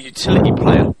Mata is that utility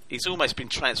player. He's almost been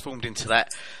transformed into that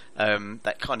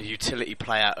kind of utility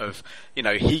player of,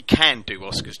 he can do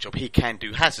Oscar's job, he can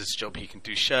do Hazard's job, he can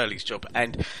do Shirley's job,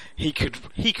 and he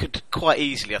could quite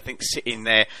easily, I think, sit in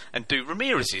there and do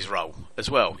Ramirez's role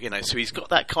as well. So he's got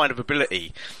that kind of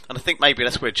ability, and I think maybe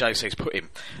that's where Jose's put him.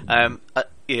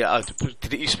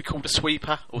 Did it used to be called a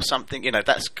sweeper or something?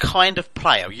 That's kind of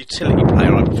player, utility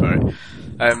player, I prefer it.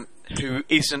 Who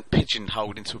isn't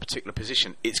pigeonholed into a particular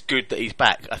position. It's good that he's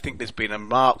back. I think there's been a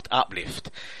marked uplift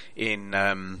in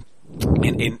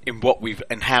what we've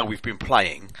and how we've been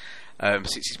playing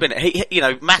since he's been.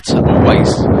 Mata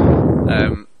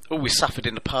always suffered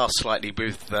in the past slightly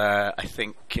with I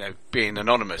think being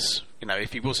anonymous.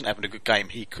 If he wasn't having a good game,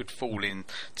 he could fall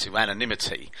into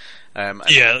anonymity.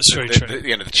 That's very true.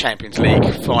 The Champions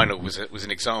League final was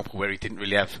an example where he didn't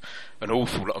really have an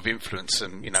awful lot of influence,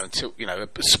 and until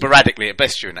sporadically at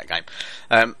best during that game.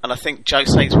 And I think I'm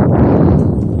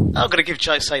going to give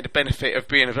Jose the benefit of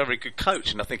being a very good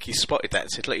coach, and I think he spotted that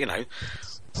and said, look,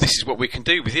 this is what we can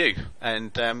do with you,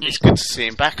 and it's good to see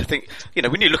him back. I think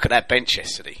when you look at that bench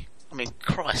yesterday.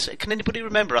 Christ, can anybody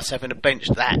remember us having a bench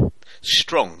that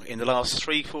strong in the last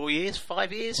 3-4 years,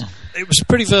 5 years? It was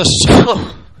pretty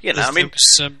versatile. You know, I mean,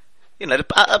 you know,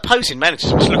 the opposing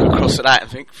managers must look across at that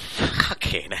and think,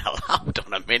 fucking hell, hold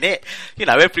on a minute. You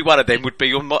know, every one of them would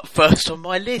be first on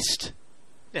my list.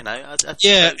 You know,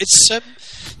 it's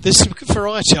there's some good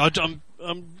variety. I'm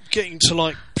getting to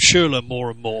like Schürrle more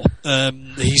and more.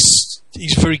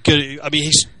 He's very good. I mean,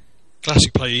 he's a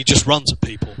classic player. He just runs at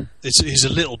people. He's a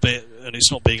little bit, and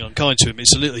it's not being unkind to him.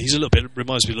 He's a little bit.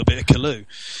 Reminds me a little bit of Kalou.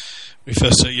 We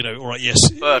first, all right, yes.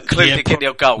 Kalou did get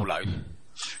the goal though.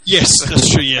 Yes, that's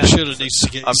true. Yeah, Schürrle needs to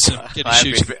get his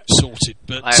shooting sorted.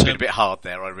 But I have been a bit hard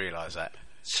there. I realise that.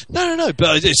 No.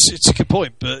 But it's a good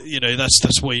point. But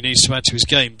that's what he needs to add to his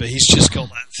game. But he's just got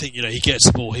that thing. He gets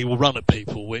the ball, he will run at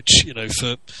people. Which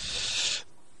for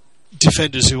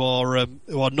defenders who are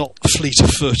not fleet of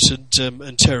foot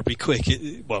and terribly quick,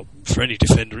 for any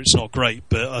defender, it's not great.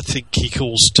 But I think he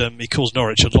caused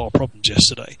Norwich a lot of problems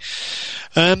yesterday.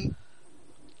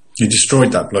 He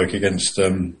destroyed that bloke against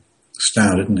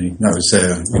Stour, didn't he? That was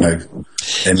their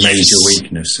major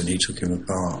weakness, and he took him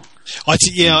apart. I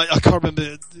can't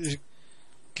remember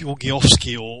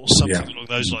Georgievsky or something along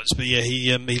those lines, but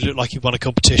he looked like he won a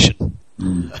competition.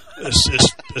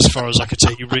 As far as I could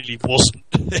tell, he really wasn't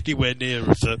anywhere near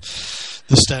the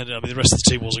standard. I mean, the rest of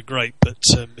the team wasn't great, but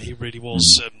he really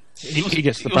was. He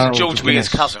gets the barrel George Weir's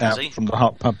cousin, was he? From the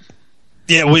Hart pub.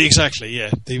 Yeah, well, exactly.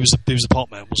 Yeah, he was the pot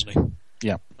man, wasn't he?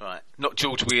 Yeah. Right. Not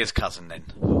George Weir's cousin then.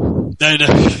 No.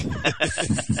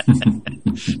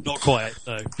 Not quite.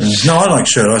 No. No, I like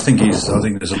Schürrle. I think there's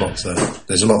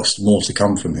a lot more to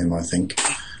come from him. I think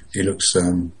he looks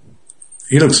the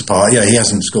part. Yeah, he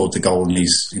hasn't scored the goal, and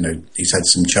he's had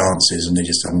some chances, and they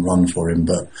just haven't run for him.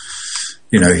 But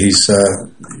he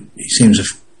seems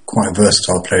quite a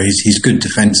versatile player. He's good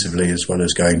defensively as well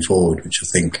as going forward, which I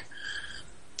think.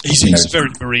 He's a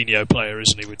very Mourinho player,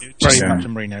 isn't he? Very much a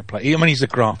Mourinho player. I mean, he's a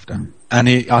grafter, and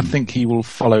I think he will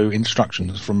follow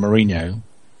instructions from Mourinho,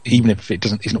 even if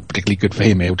it's not particularly good for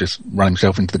him. He'll just run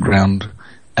himself into the ground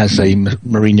as a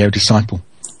Mourinho disciple.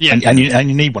 Yeah, and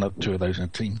you need one or two of those in a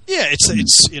team. Yeah, it's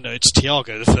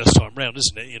Thiago the first time round,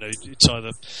 isn't it? It's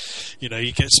either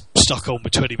he gets stuck on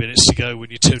with 20 minutes to go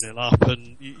when you're 2-0 up,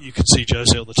 and you can see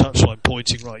Jose on the touchline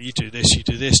pointing, right, you do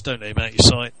this, don't aim out your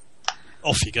sight.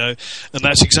 Off you go, and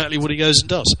that's exactly what he goes and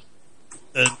does.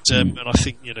 And I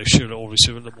think Schürrle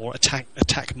obviously a little more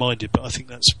attack minded, but I think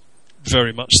that's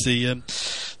very much the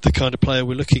kind of player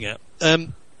we're looking at.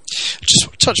 Just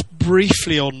want to touch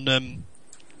briefly on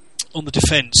the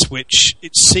defence, which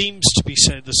it seems to be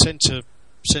the centre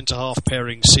half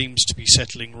pairing seems to be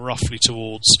settling roughly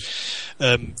towards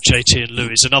JT and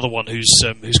Luiz. Another one who's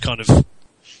kind of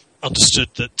understood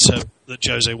that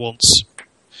Jose wants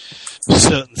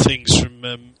certain things from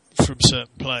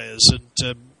certain players, and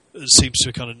seems to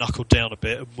have kind of knuckled down a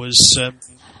bit, and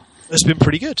has been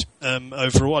pretty good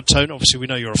overall. Tone, obviously we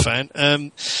know you're a fan.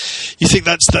 You think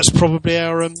that's probably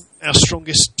our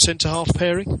strongest centre half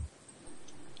pairing?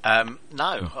 No,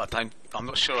 I don't. I'm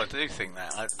not sure I do think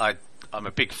that. I'm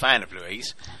a big fan of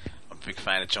Luiz. I'm a big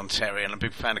fan of John Terry, and I'm a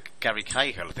big fan of Gary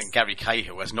Cahill. I think Gary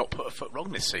Cahill has not put a foot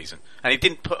wrong this season, and he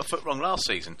didn't put a foot wrong last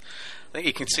season. I think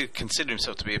he can consider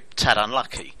himself to be a tad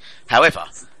unlucky. However,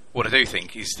 what I do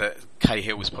think is that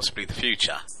Cahill was possibly the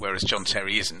future, whereas John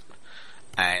Terry isn't.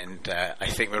 And I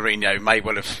think Mourinho may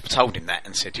well have told him that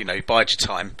and said, bide your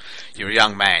time, you're a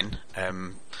young man.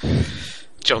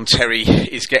 John Terry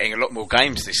is getting a lot more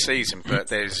games this season, but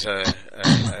there's a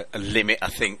limit, I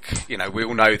think. We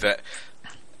all know that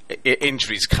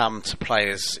injuries come to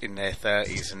players in their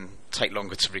 30s and take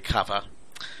longer to recover.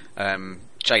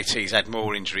 JT's had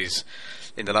more injuries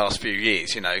in the last few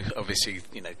years, obviously,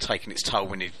 taking its toll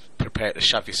when you prepare to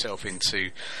shove yourself into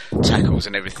tackles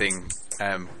and everything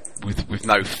with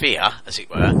no fear, as it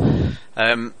were.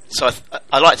 So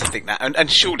I like to think that,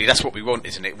 and surely that's what we want,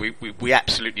 isn't it? We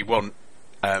absolutely want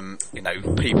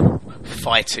people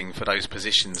fighting for those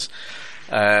positions,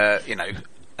 in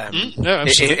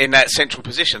that central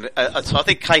position. So I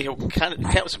think Cahill can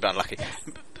also be unlucky.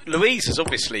 Luiz is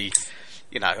obviously.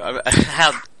 What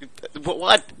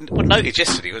I noticed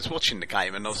yesterday, I was watching the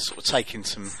game and I was sort of taking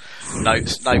some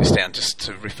notes down just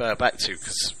to refer back to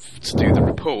do the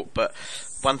report. But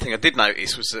one thing I did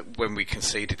notice was that when we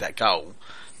conceded that goal,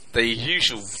 the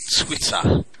usual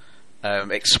Twitter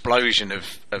explosion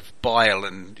of bile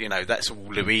and that's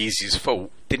all Luiz's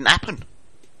fault didn't happen.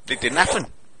 It didn't happen.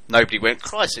 Nobody went,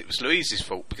 Christ, it was Luiz's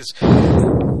fault, because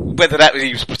whether that was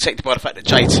he was protected by the fact that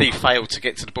JT failed to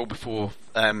get to the ball before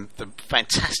the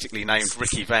fantastically named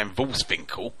Ricky Van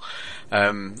Wolfswinkel.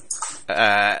 To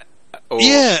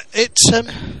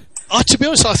be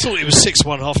honest, I thought it was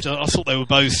 6-1 after. I thought they were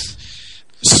both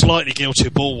slightly guilty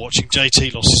of ball watching.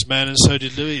 JT lost his man, and so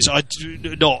did Luiz. I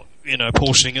do not,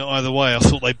 apportioning it either way. I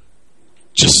thought they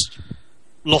just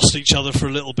lost each other for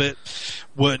a little bit.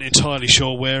 Weren't entirely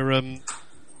sure where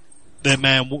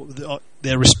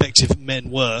their respective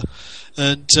men were,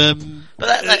 and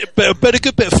but a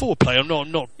good bit of forward play. I'm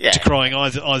not decrying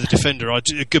either defender. A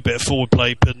good bit of forward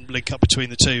play and link up between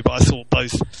the two. But I thought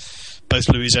both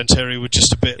Luiz and Terry were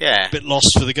just a bit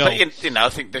lost for the goal. But, I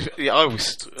think I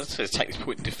always take this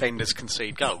point: defenders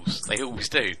concede goals. They always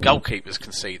do. Goalkeepers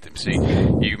concede them. So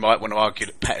you might want to argue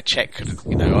that Petr Cech could.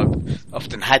 I've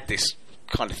often had this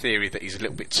kind of theory that he's a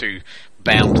little bit too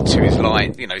bound to his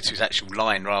line, to his actual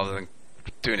line, rather than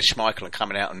doing a Schmeichel and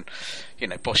coming out and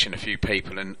boshing a few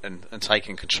people and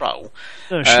taking control.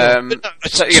 No, sure.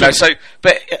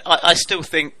 But I still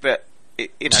think that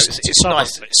it's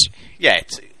nice.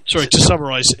 Sorry, to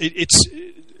summarise, it's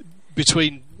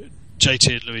between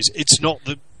JT and Luiz. It's not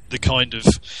the kind of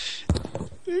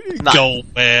goal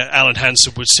where Alan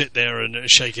Hansen would sit there and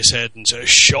shake his head and say,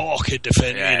 "Shock in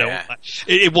defence."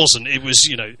 It wasn't. It was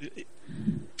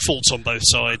faults on both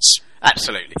sides.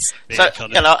 Absolutely. So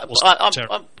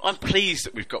I'm pleased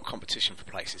that we've got competition for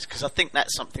places, because I think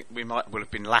that's something we will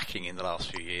have been lacking in the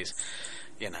last few years.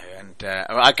 And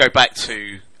I go back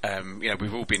to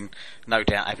we've all been, no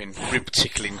doubt, having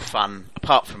particularly fun,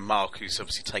 apart from Mark, who's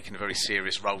obviously taken a very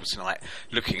serious role tonight,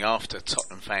 looking after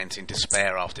Tottenham fans in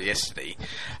despair after yesterday.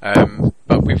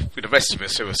 But with the rest of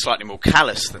us, who are slightly more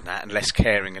callous than that and less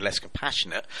caring and less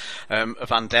compassionate,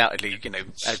 have undoubtedly,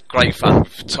 had great fun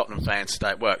with Tottenham fans today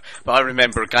at work. But I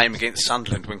remember a game against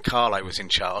Sunderland when Carlo was in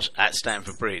charge at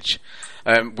Stamford Bridge,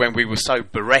 when we were so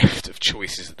bereft of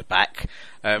choices at the back.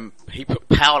 He put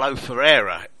Paulo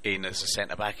Ferreira in as a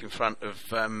centre-back in front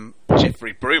of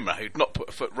Jeffrey Brumer, who'd not put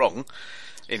a foot wrong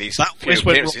in his few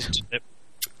appearances.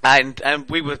 And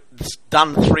we were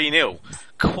done 3-0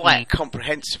 quite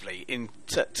comprehensively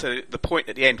to the point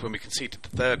at the end when we conceded the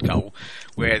third goal,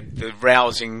 where the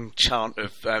rousing chant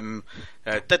of went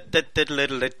round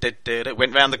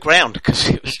the ground, because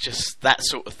it was just that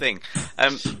sort of thing.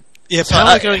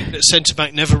 Paulo going at centre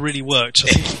back never really worked. I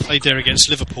think he played there against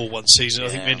Liverpool one season. I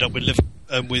think we ended up with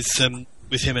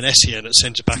him and Essien at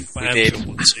centre back for Anfield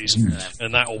one season,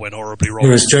 and that all went horribly wrong.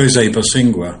 Whereas Jose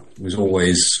Bosingua was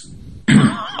always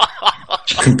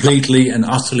completely and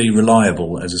utterly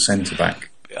reliable as a centre back.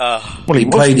 He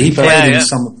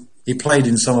played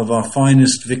in some of our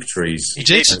finest victories. He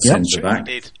did. At centre back.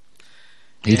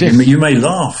 He did. You may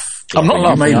laugh. I'm not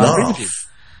laughing. You may laugh.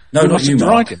 No, not you,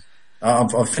 Mark.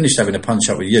 I've finished having a punch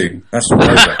up with you. That's all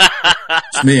over.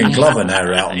 It's me and Glover now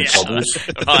are out on the cobbles.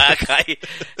 Right, okay.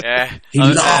 Yeah. He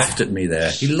laughed at me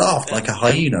there. He laughed like a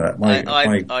hyena at my.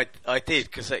 I did,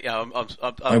 because I'm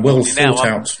well thought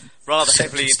out.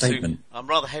 I'm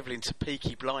rather heavily into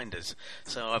Peaky Blinders,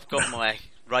 so I've got my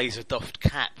razor doffed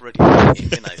cap ready for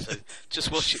him, so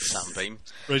just watch it, Sunbeam.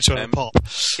 Ready to pop.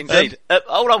 Indeed.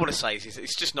 All I want to say is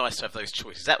it's just nice to have those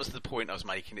choices. That was the point I was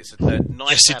making. It's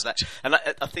nice to have that. And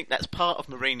I think that's part of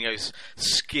Mourinho's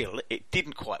skill. It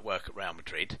didn't quite work at Real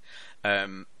Madrid,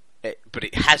 but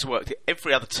it has worked at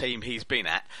every other team he's been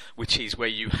at, which is where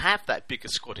you have that bigger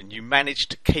squad and you manage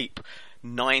to keep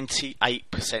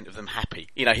 98% of them happy.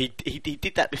 He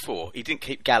did that before. He didn't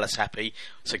keep Gallas happy,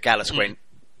 so Gallas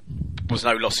was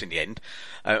no loss in the end,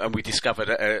 and we discovered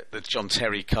the John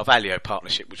Terry Carvalho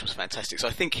partnership, which was fantastic. So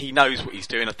I think he knows what he's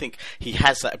doing. I think he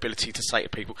has that ability to say to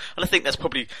people, and I think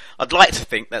I'd like to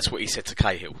think that's what he said to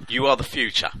Cahill: "You are the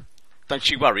future. Don't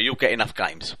you worry. You'll get enough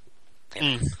games."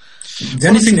 The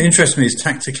only thing that interests me is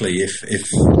tactically, if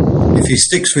he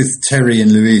sticks with Terry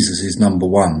and Luiz as his number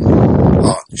one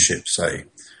partnership, say,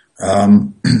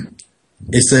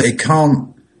 is that it can't.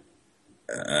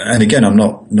 And again, I'm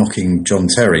not knocking John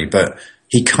Terry, but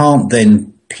he can't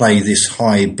then play this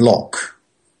high block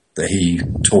that he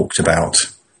talked about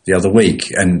the other week,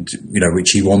 and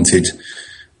which he wanted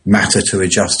Mata to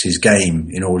adjust his game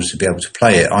in order to be able to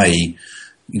play it, i.e.,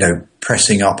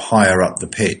 pressing up higher up the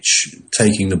pitch,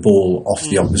 taking the ball off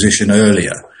the opposition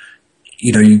earlier.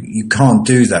 You can't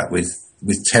do that with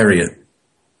Terry at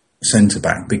centre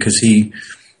back, because he.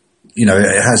 It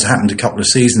has happened a couple of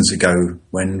seasons ago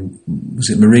when, was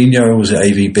it Mourinho or was it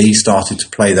AVB started to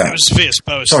play that? It was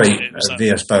Villas-Boas. Sorry,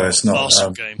 Villas-Boas, not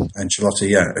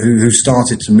Ancelotti, who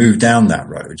started to move down that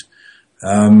road.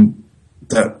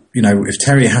 That, if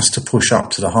Terry has to push up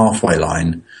to the halfway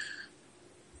line,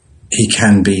 he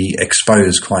can be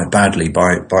exposed quite badly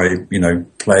by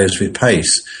players with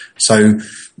pace. So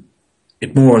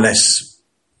it more or less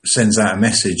sends out a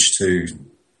message to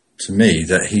me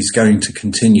that he's going to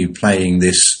continue playing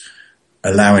this,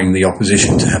 allowing the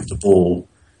opposition to have the ball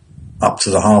up to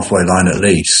the halfway line at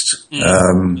least,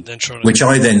 which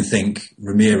I then think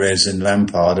Ramirez and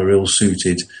Lampard are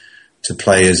ill-suited to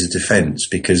play as a defence,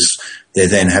 because they're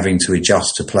then having to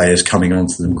adjust to players coming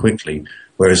onto them quickly,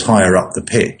 whereas higher up the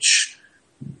pitch,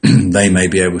 they may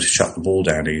be able to shut the ball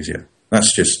down easier.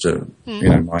 That's just,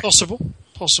 possible.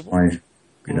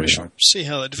 We shall see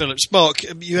how that develops. Mark,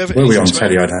 you have... Were we on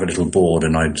telly, I'd have a little board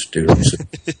and I'd do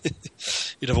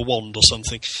this. You'd have a wand or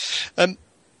something.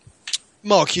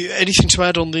 Mark, anything to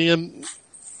add on the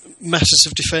matters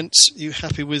of defence? Are you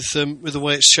happy with the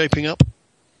way it's shaping up?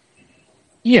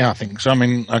 Yeah, I think so. I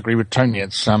mean, I agree with Tony.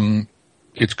 It's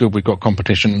good we've got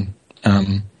competition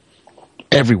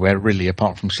everywhere, really,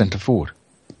 apart from centre forward.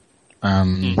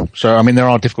 So, I mean, there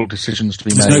are difficult decisions to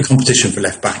be made. There's no competition for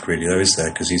left back, really, though, is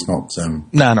there? Because he's not...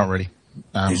 No, not really.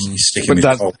 He's sticking with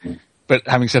the But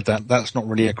having said that, that's not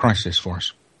really a crisis for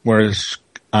us. Whereas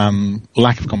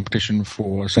lack of competition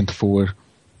for centre forward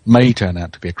may turn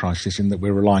out to be a crisis, in that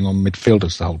we're relying on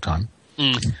midfielders the whole time.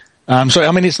 So,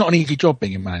 I mean, it's not an easy job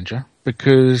being a manager,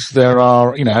 because there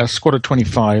are, a squad of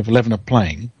 25, 11 are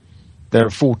playing. There are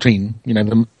 14,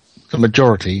 the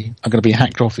majority are going to be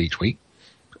hacked off each week,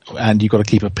 and you've got to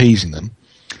keep appeasing them.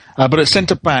 But at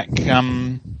centre-back,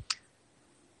 I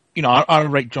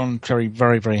rate John Terry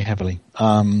very, very heavily.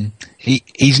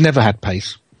 He's never had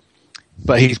pace,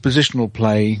 but his positional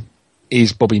play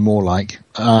is Bobby Moore-like.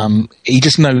 He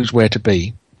just knows where to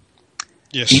be.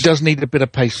 Yes. He does need a bit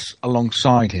of pace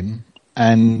alongside him,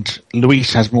 and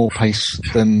Luis has more pace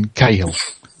than Cahill.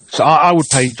 So I would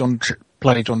play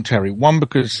John Terry. One,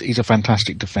 because he's a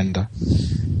fantastic defender.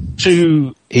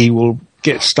 Two, he will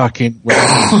get stuck in where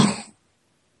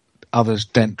others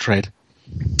dent tread.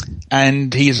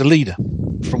 And he is a leader,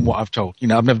 from what I've told.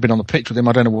 I've never been on the pitch with him.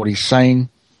 I don't know what he's saying.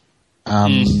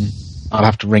 I'll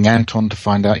have to ring Anton to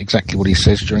find out exactly what he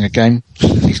says during a game.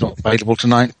 He's not available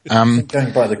tonight.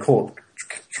 Going by the court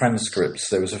transcripts,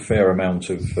 there was a fair amount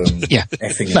of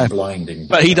effing and blinding.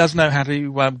 But he does know how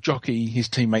to jockey his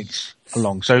teammates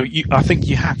along. So I think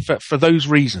you have, for those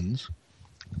reasons,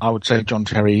 I would say John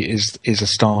Terry is a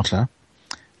starter.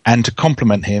 And to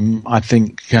complement him, I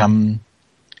think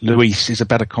Luis is a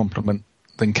better complement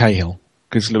than Cahill,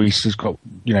 because Luis has got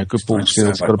good ball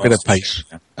skills, got a bit of pace,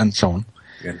 and so on.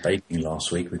 We had baking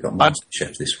last week. We've got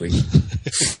MasterChef this week.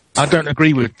 I don't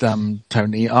agree with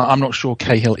Tony. I'm not sure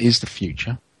Cahill is the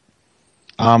future.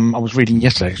 I was reading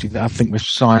yesterday, actually, that I think we've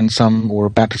signed or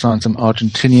about to sign some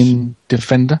Argentinian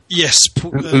defender. Yes.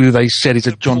 Who they said is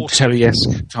a John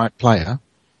Terry-esque type player,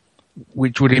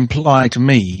 which would imply to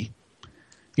me,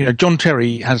 John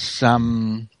Terry has,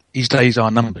 his days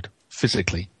are numbered,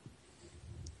 physically.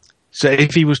 So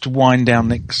if he was to wind down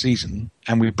next season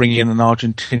and we bring in an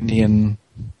Argentinian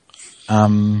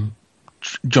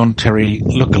John Terry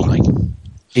lookalike,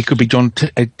 it could be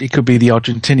it could be the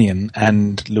Argentinian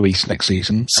and Luis next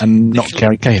season, and not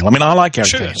Gary Cahill. I mean, I like Gary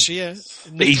Cahill, yeah.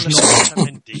 But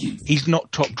he's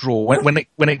not top draw when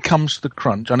it comes to the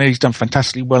crunch. I know he's done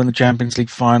fantastically well in the Champions League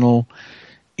final.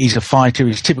 He's a fighter.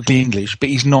 He's typically English, but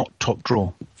he's not top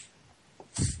draw.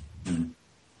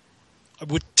 I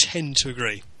would tend to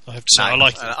agree. I have to say, no, I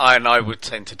like it. I would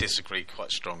tend to disagree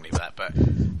quite strongly with that, but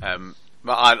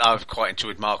I've quite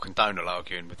enjoyed Mark and Donal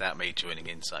arguing without me joining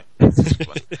in. So,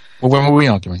 well, when were we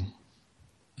arguing?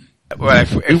 Well,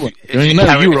 if you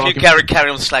carry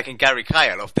on slagging Gary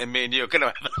Cahill off, then me and you are going to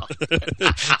have an argument.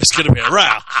 It's going to be a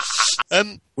row.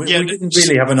 We didn't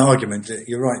really have an argument.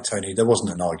 You're right, Tony. There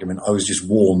wasn't an argument. I was just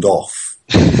warned off.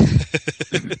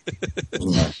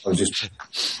 Wasn't I? I was just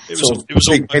a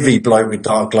big heavy bloke with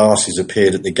dark glasses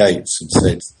appeared at the gates and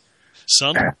said,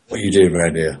 "Son, what are you doing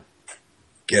around here?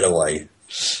 Get away."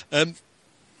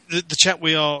 The chap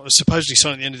we are supposedly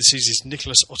signing at the end of the season is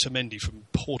Nicolas Otamendi from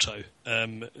Porto,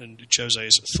 and Jose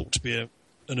is thought to be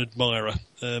an admirer.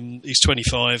 He's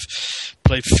 25,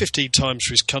 played 15 times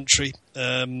for his country,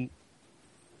 and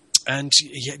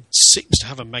he seems to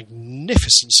have a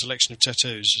magnificent selection of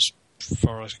tattoos, as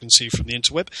far as I can see from the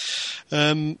interweb.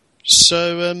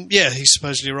 He's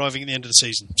supposedly arriving at the end of the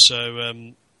season. So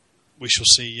we shall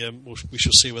see. We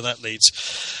shall see where that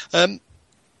leads.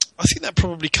 I think that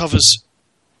probably covers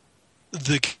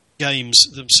the games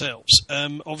themselves.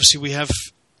 Obviously, we have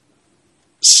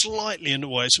slightly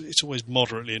annoying. It's always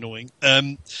moderately annoying.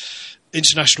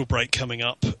 International break coming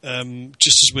up, just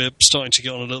as we're starting to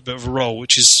get on a little bit of a roll,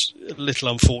 which is a little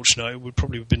unfortunate. It would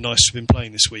probably have been nice to have been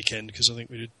playing this weekend, because I think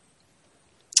we'd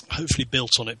hopefully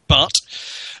built on it. But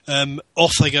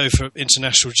off they go for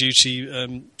international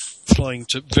duty, flying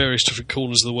to various different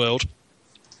corners of the world.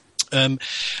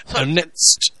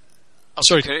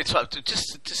 Sorry.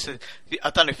 I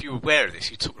don't know if you're aware of this.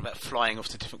 You're talking about flying off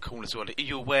to different corners. Are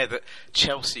you aware that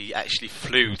Chelsea actually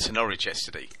flew to Norwich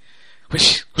yesterday?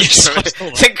 It's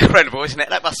incredible, isn't it?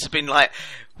 That must have been like,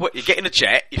 what, you get in a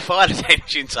jet, you fire the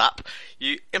engines up,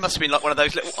 it must have been like one of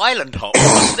those little island hops,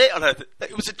 wasn't it?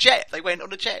 It was a jet, they went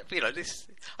on a jet, I'm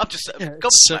just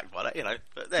gobsmacked by that,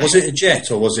 But was it a jet,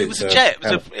 or was it... It was a jet,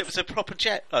 it was a proper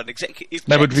jet, an executive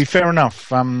No, jet. but to be fair enough,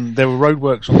 there were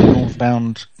roadworks on the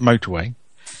northbound motorway,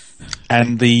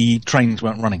 and the trains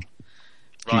weren't running.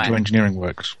 Due to engineering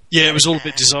works. Yeah, it was all a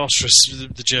bit disastrous,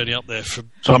 the journey up there. So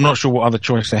I'm not sure what other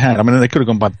choice they had. I mean, they could have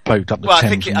gone by boat up the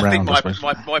Thames and round, I think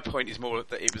my point is more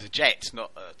that it was a jet,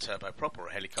 not a turboprop or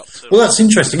a helicopter. Well, that's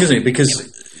interesting, isn't it?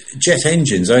 Because jet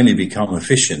engines only become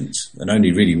efficient and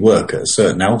only really work at a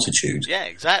certain altitude. Yeah,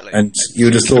 exactly. And you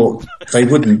would have thought they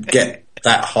wouldn't get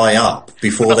that high up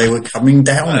before they were coming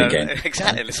down again.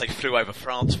 Exactly, unless they flew over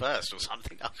France first or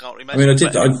something. I can't remember. I mean,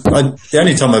 the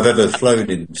only time I've ever flown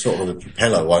in sort of a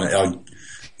propeller one,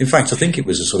 in fact, I think it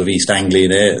was a sort of East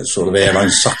Anglian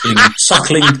airline, suckling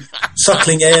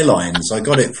airlines. I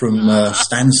got it from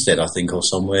Stansted, I think, or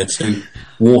somewhere, to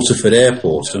Waterford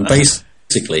Airport, and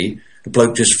basically the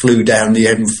bloke just flew down the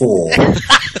M4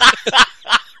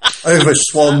 over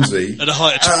Swansea at a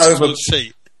height of 12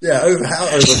 feet. Yeah, over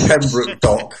Pembroke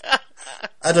Dock.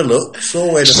 Had a look,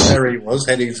 saw where the ferry was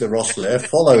heading to Rosslare,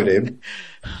 followed him,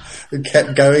 and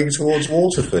kept going towards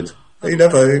Waterford. You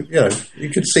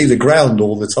could see the ground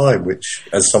all the time, which,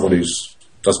 as someone who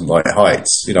doesn't like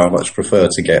heights, I much prefer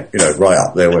to get, right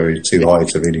up there where you're too high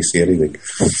to really see anything.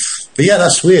 But yeah,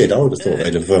 that's weird. I would have thought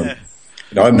they'd have...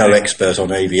 I'm no expert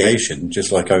on aviation,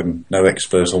 just like I'm no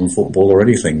expert on football or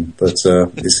anything, but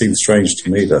it seems strange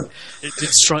to me that... It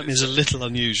did strike me as a little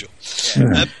unusual.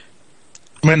 Yeah.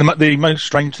 I mean, the most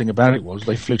strange thing about it was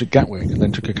they flew to Gatwick and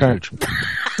then took a coach.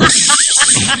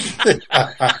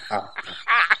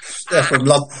 Yeah, from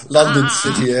London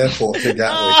City Airport to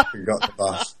Gatwick and got the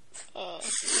bus. Oh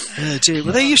dear.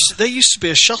 Well, there used to be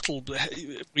a shuttle.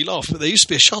 We laugh, but there used to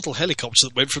be a shuttle helicopter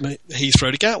that went from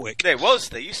Heathrow to Gatwick. There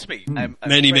used to be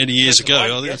many years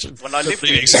ago. When I lived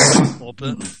in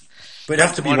But it'd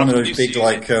have to be one of those big,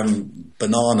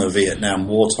 banana Vietnam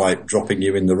War type, dropping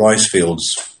you in the rice fields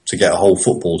to get a whole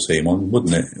football team on,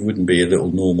 wouldn't it? It wouldn't be a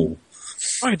little normal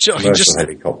commercial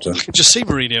helicopter. I can just see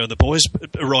Mourinho and the boys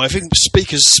arriving,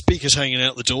 speakers hanging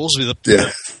out the doors with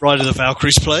a Ride of the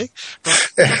Valkyries playing.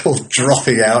 All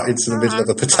dropping out into the middle of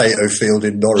a potato field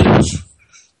in Norwich,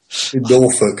 in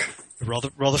Norfolk. A rather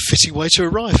fitting way to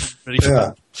arrive. Ready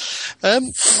for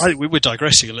that. We're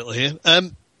digressing a little here.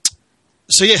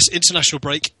 So yes, international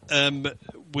break.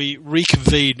 We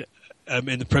reconvene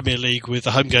in the Premier League with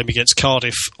the home game against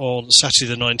Cardiff on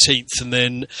Saturday the 19th, and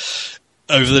then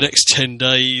over the next 10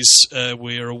 days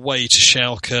we're away to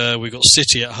Schalke. We've got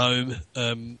City at home,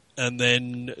 and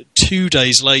then 2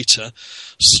 days later,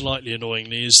 slightly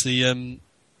annoyingly, is the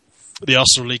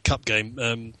Arsenal League Cup game,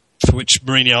 for which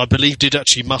Mourinho, I believe, did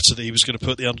actually mutter that he was going to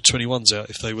put the under-21s out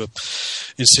if they were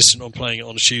insistent on playing it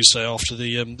on a Tuesday after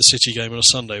the City game on a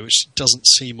Sunday, which doesn't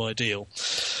seem ideal.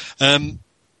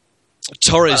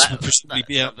 Torres will presumably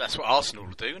be out. That's what Arsenal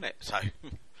will do, isn't it? So.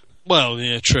 Well,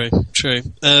 yeah, true.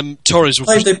 Torres will...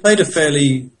 They played a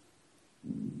fairly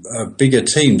bigger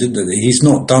team, didn't they? He's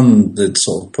not done the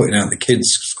sort of putting out the kids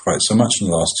quite so much in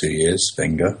the last 2 years,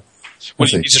 Wenger. Well,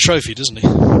 he needs a trophy, doesn't he?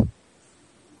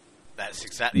 That's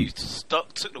exactly... You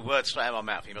took the words straight out of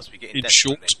my mouth. He must be getting... In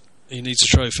short, he needs a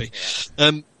trophy.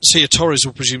 Yeah. So yeah, Torres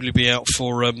will presumably be out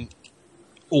for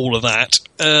all of that.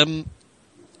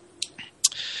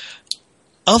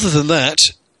 Other than that,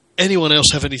 anyone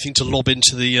else have anything to lob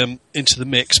into the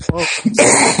mix? Well,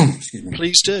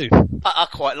 please do. I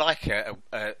quite like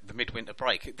the midwinter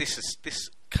break. This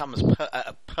comes at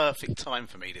a perfect time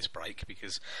for me, this break,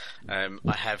 because I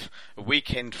have a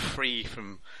weekend free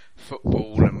from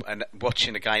football and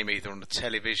watching a game either on the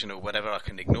television or whatever. I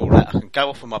can ignore that. I can go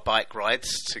off on my bike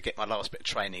rides to get my last bit of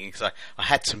training, because I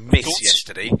had to miss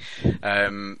yesterday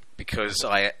because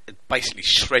I basically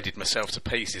shredded myself to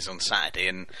pieces on Saturday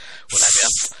and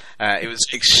whatever. It was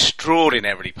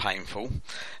extraordinarily painful,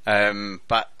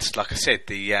 but like I said,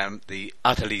 the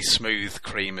utterly smooth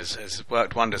cream has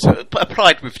worked wonders.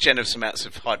 Applied with generous amounts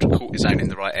of hydrocortisone in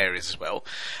the right areas as well.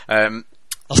 I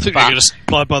think you're going to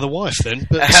supply by the wife then.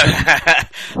 But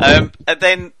and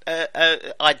then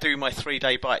I do my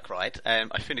 3-day bike ride.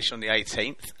 I finish on the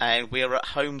 18th, and we are at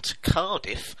home to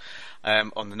Cardiff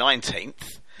on the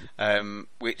 19th,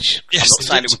 which I'm not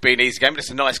saying it would be an easy game, but it's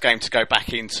a nice game to go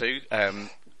back into.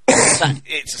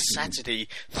 It's a Saturday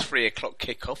 3 o'clock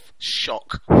kickoff.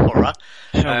 Shock, horror.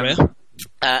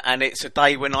 and it's a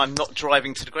day when I'm not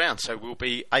driving to the ground, so we'll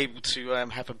be able to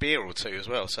have a beer or two as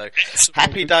well. So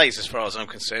happy days as far as I'm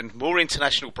concerned. More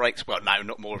international breaks. Well, no,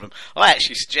 not more of them. I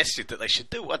actually suggested that they should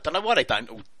do. I don't know why they don't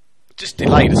all just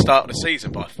delay the start of the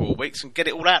season by 4 weeks and get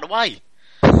it all out of the way.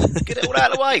 Get it all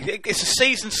out of the way. It's a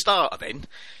season starter then.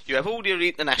 You have all your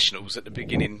internationals at the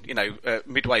beginning,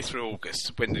 midway through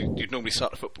August, when you normally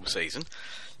start the football season.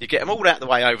 You get them all out of the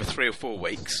way over 3 or 4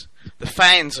 weeks. The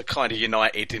fans are kind of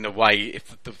united in a way,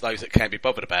 if those that can't be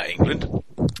bothered about England,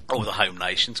 or the home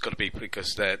nations, got to be,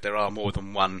 because there are more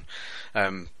than one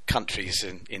countries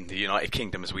in the United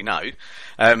Kingdom, as we know.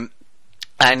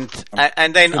 And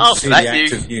then after that, the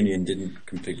Act of Union didn't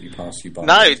completely pass you by.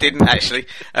 No, it didn't actually.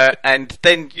 And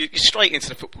then you straight into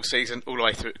the football season, all the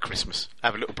way through to Christmas.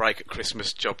 Have a little break at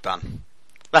Christmas, job done.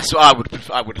 That's what I would have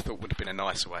thought would have been a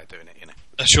nicer way of doing it.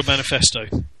 That's your manifesto.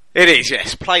 It is,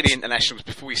 yes. Play the internationals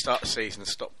before we start the season and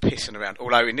stop pissing around.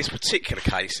 Although in this particular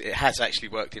case, it has actually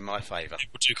worked in my favour. It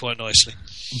would do quite nicely.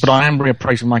 But I am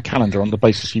reappraising my calendar on the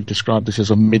basis you've described this as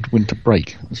a midwinter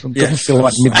break. It doesn't feel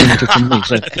like midwinter to me.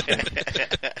 So.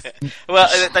 Well,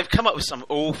 they've come up with some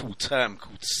awful term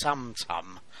called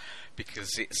sumtum,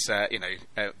 because it's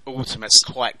autumn has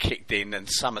quite kicked in and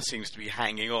summer seems to be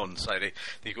hanging on. So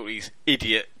they've got these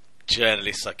idiot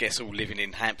journalists, I guess, all living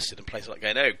in Hampstead and places like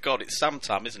going, oh God, it's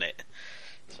summertime, isn't it?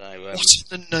 So, what's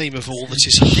the name of all that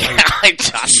is hope? I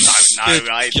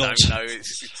don't know. It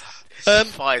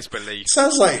defies belief.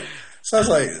 Sounds like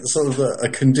sort of a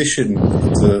condition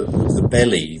of the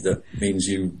belly that means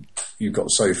you got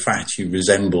so fat you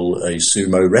resemble a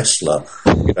sumo wrestler.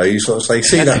 You sort of say,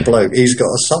 see that bloke, he's got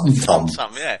a sum-tum.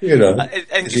 Yeah.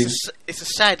 And it's a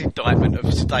sad indictment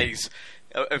of today's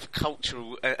of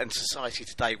cultural and society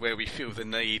today, where we feel the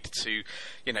need to,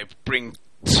 bring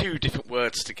two different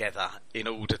words together in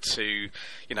order to,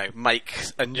 make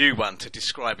a new one to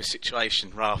describe a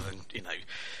situation, rather than,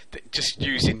 just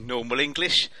using normal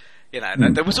English.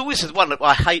 There was always one that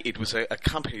I hated, was a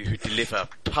company who deliver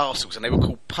parcels, and they were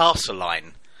called Parcel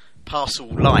Line,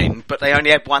 but they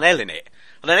only had one L in it,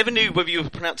 and I never knew whether you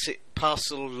would pronounce it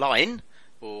Parcel Line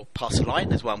or Parcel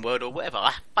Line as one word or whatever.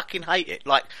 I fucking hate it.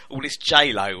 Like all this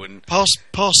J-Lo and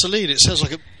Parceline. It sounds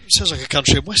like a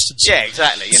country and western song. Yeah,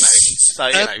 exactly. So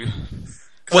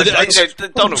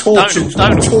Donald,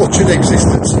 tortured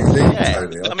existence you lead. Yeah.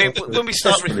 Totally. I mean, when we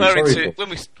start referring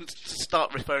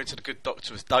to the good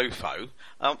doctor as Dofo,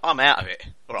 I'm out of it.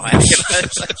 Right.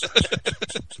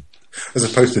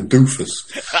 As opposed to doofus.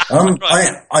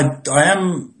 Right. I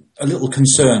am a little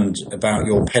concerned about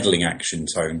your pedalling action,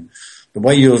 Tone. The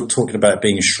way you're talking about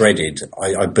being shredded,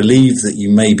 I believe that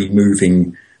you may be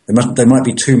moving. There might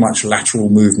be too much lateral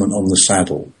movement on the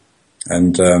saddle,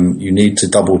 and you need to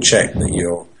double check that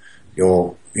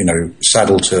your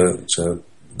saddle to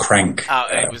crank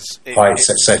heights,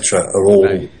 etc., are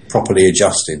all properly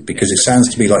adjusted, because it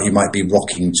sounds to me like you might be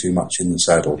rocking too much in the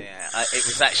saddle. Yeah, it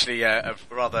was actually a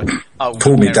rather old.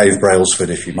 Call me Dave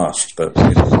Brailsford if you must, but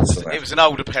it was an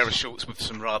older pair of shorts with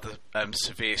some rather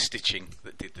severe stitching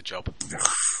that did the job.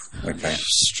 Okay,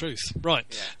 it's truth, right?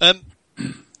 Yeah.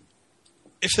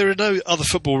 If there are no other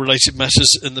football-related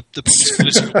matters, and the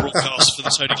political broadcast for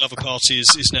the Tony Glover party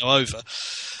is now over,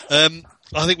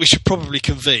 I think we should probably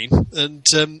convene and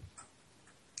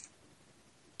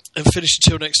finish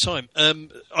until next time.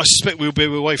 I suspect we'll be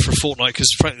away for a fortnight,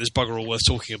 because frankly there's bugger all worth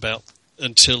talking about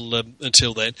until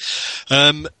then.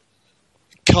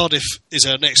 Cardiff is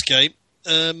our next game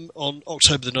on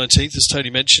October the 19th, as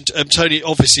Tony mentioned. Tony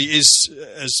obviously is,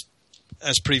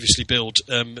 as previously billed,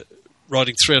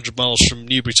 riding 300 miles from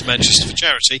Newbury to Manchester for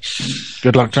charity.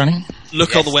 Good luck, Tony.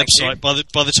 Look on the website. By the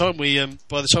time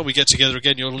we get together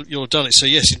again, you'll have done it. So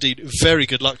yes, indeed, very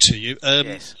good luck to you.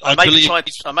 Yes. I may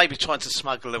be trying to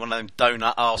smuggle one of them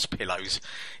donut arse pillows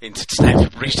into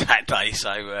Stamford Bridge that day.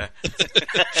 So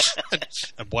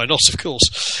and why not? Of course.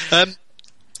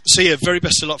 So yeah, very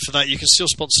best of luck for that. You can still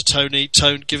sponsor Tony.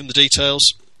 Tone, give him the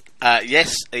details.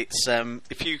 Yes, it's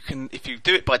if you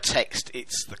do it by text,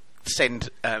 it's the send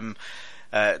to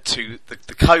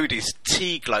the code is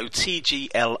TGLO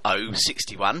TGLO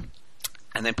 61,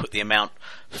 and then put the amount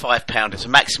 £5. It's a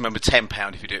maximum of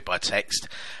 £10 if you do it by text,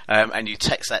 and you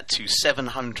text that to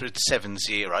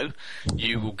 70070.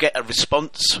 You will get a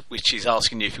response which is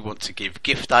asking you if you want to give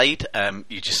gift aid.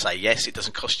 You just say yes. It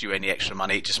doesn't cost you any extra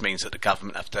money. It just means that the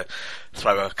government have to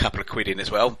throw a couple of quid in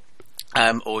as well.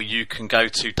 Or you can go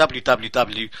to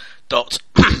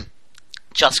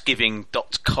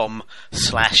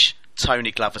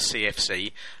www.justgiving.com/Tony Glover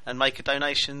CFC and make a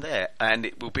donation there, and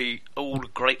it will be all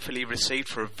gratefully received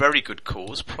for a very good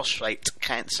cause, prostate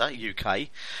Cancer UK.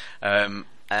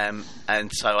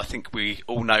 And so I think we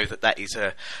all know that is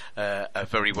a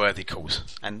very worthy cause.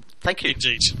 And thank you.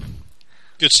 Indeed.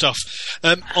 Good stuff.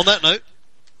 On that note,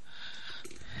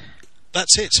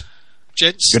 that's it.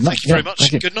 Gents, thank you very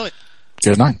much. Good night.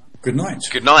 Good night. Good night.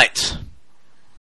 Good night.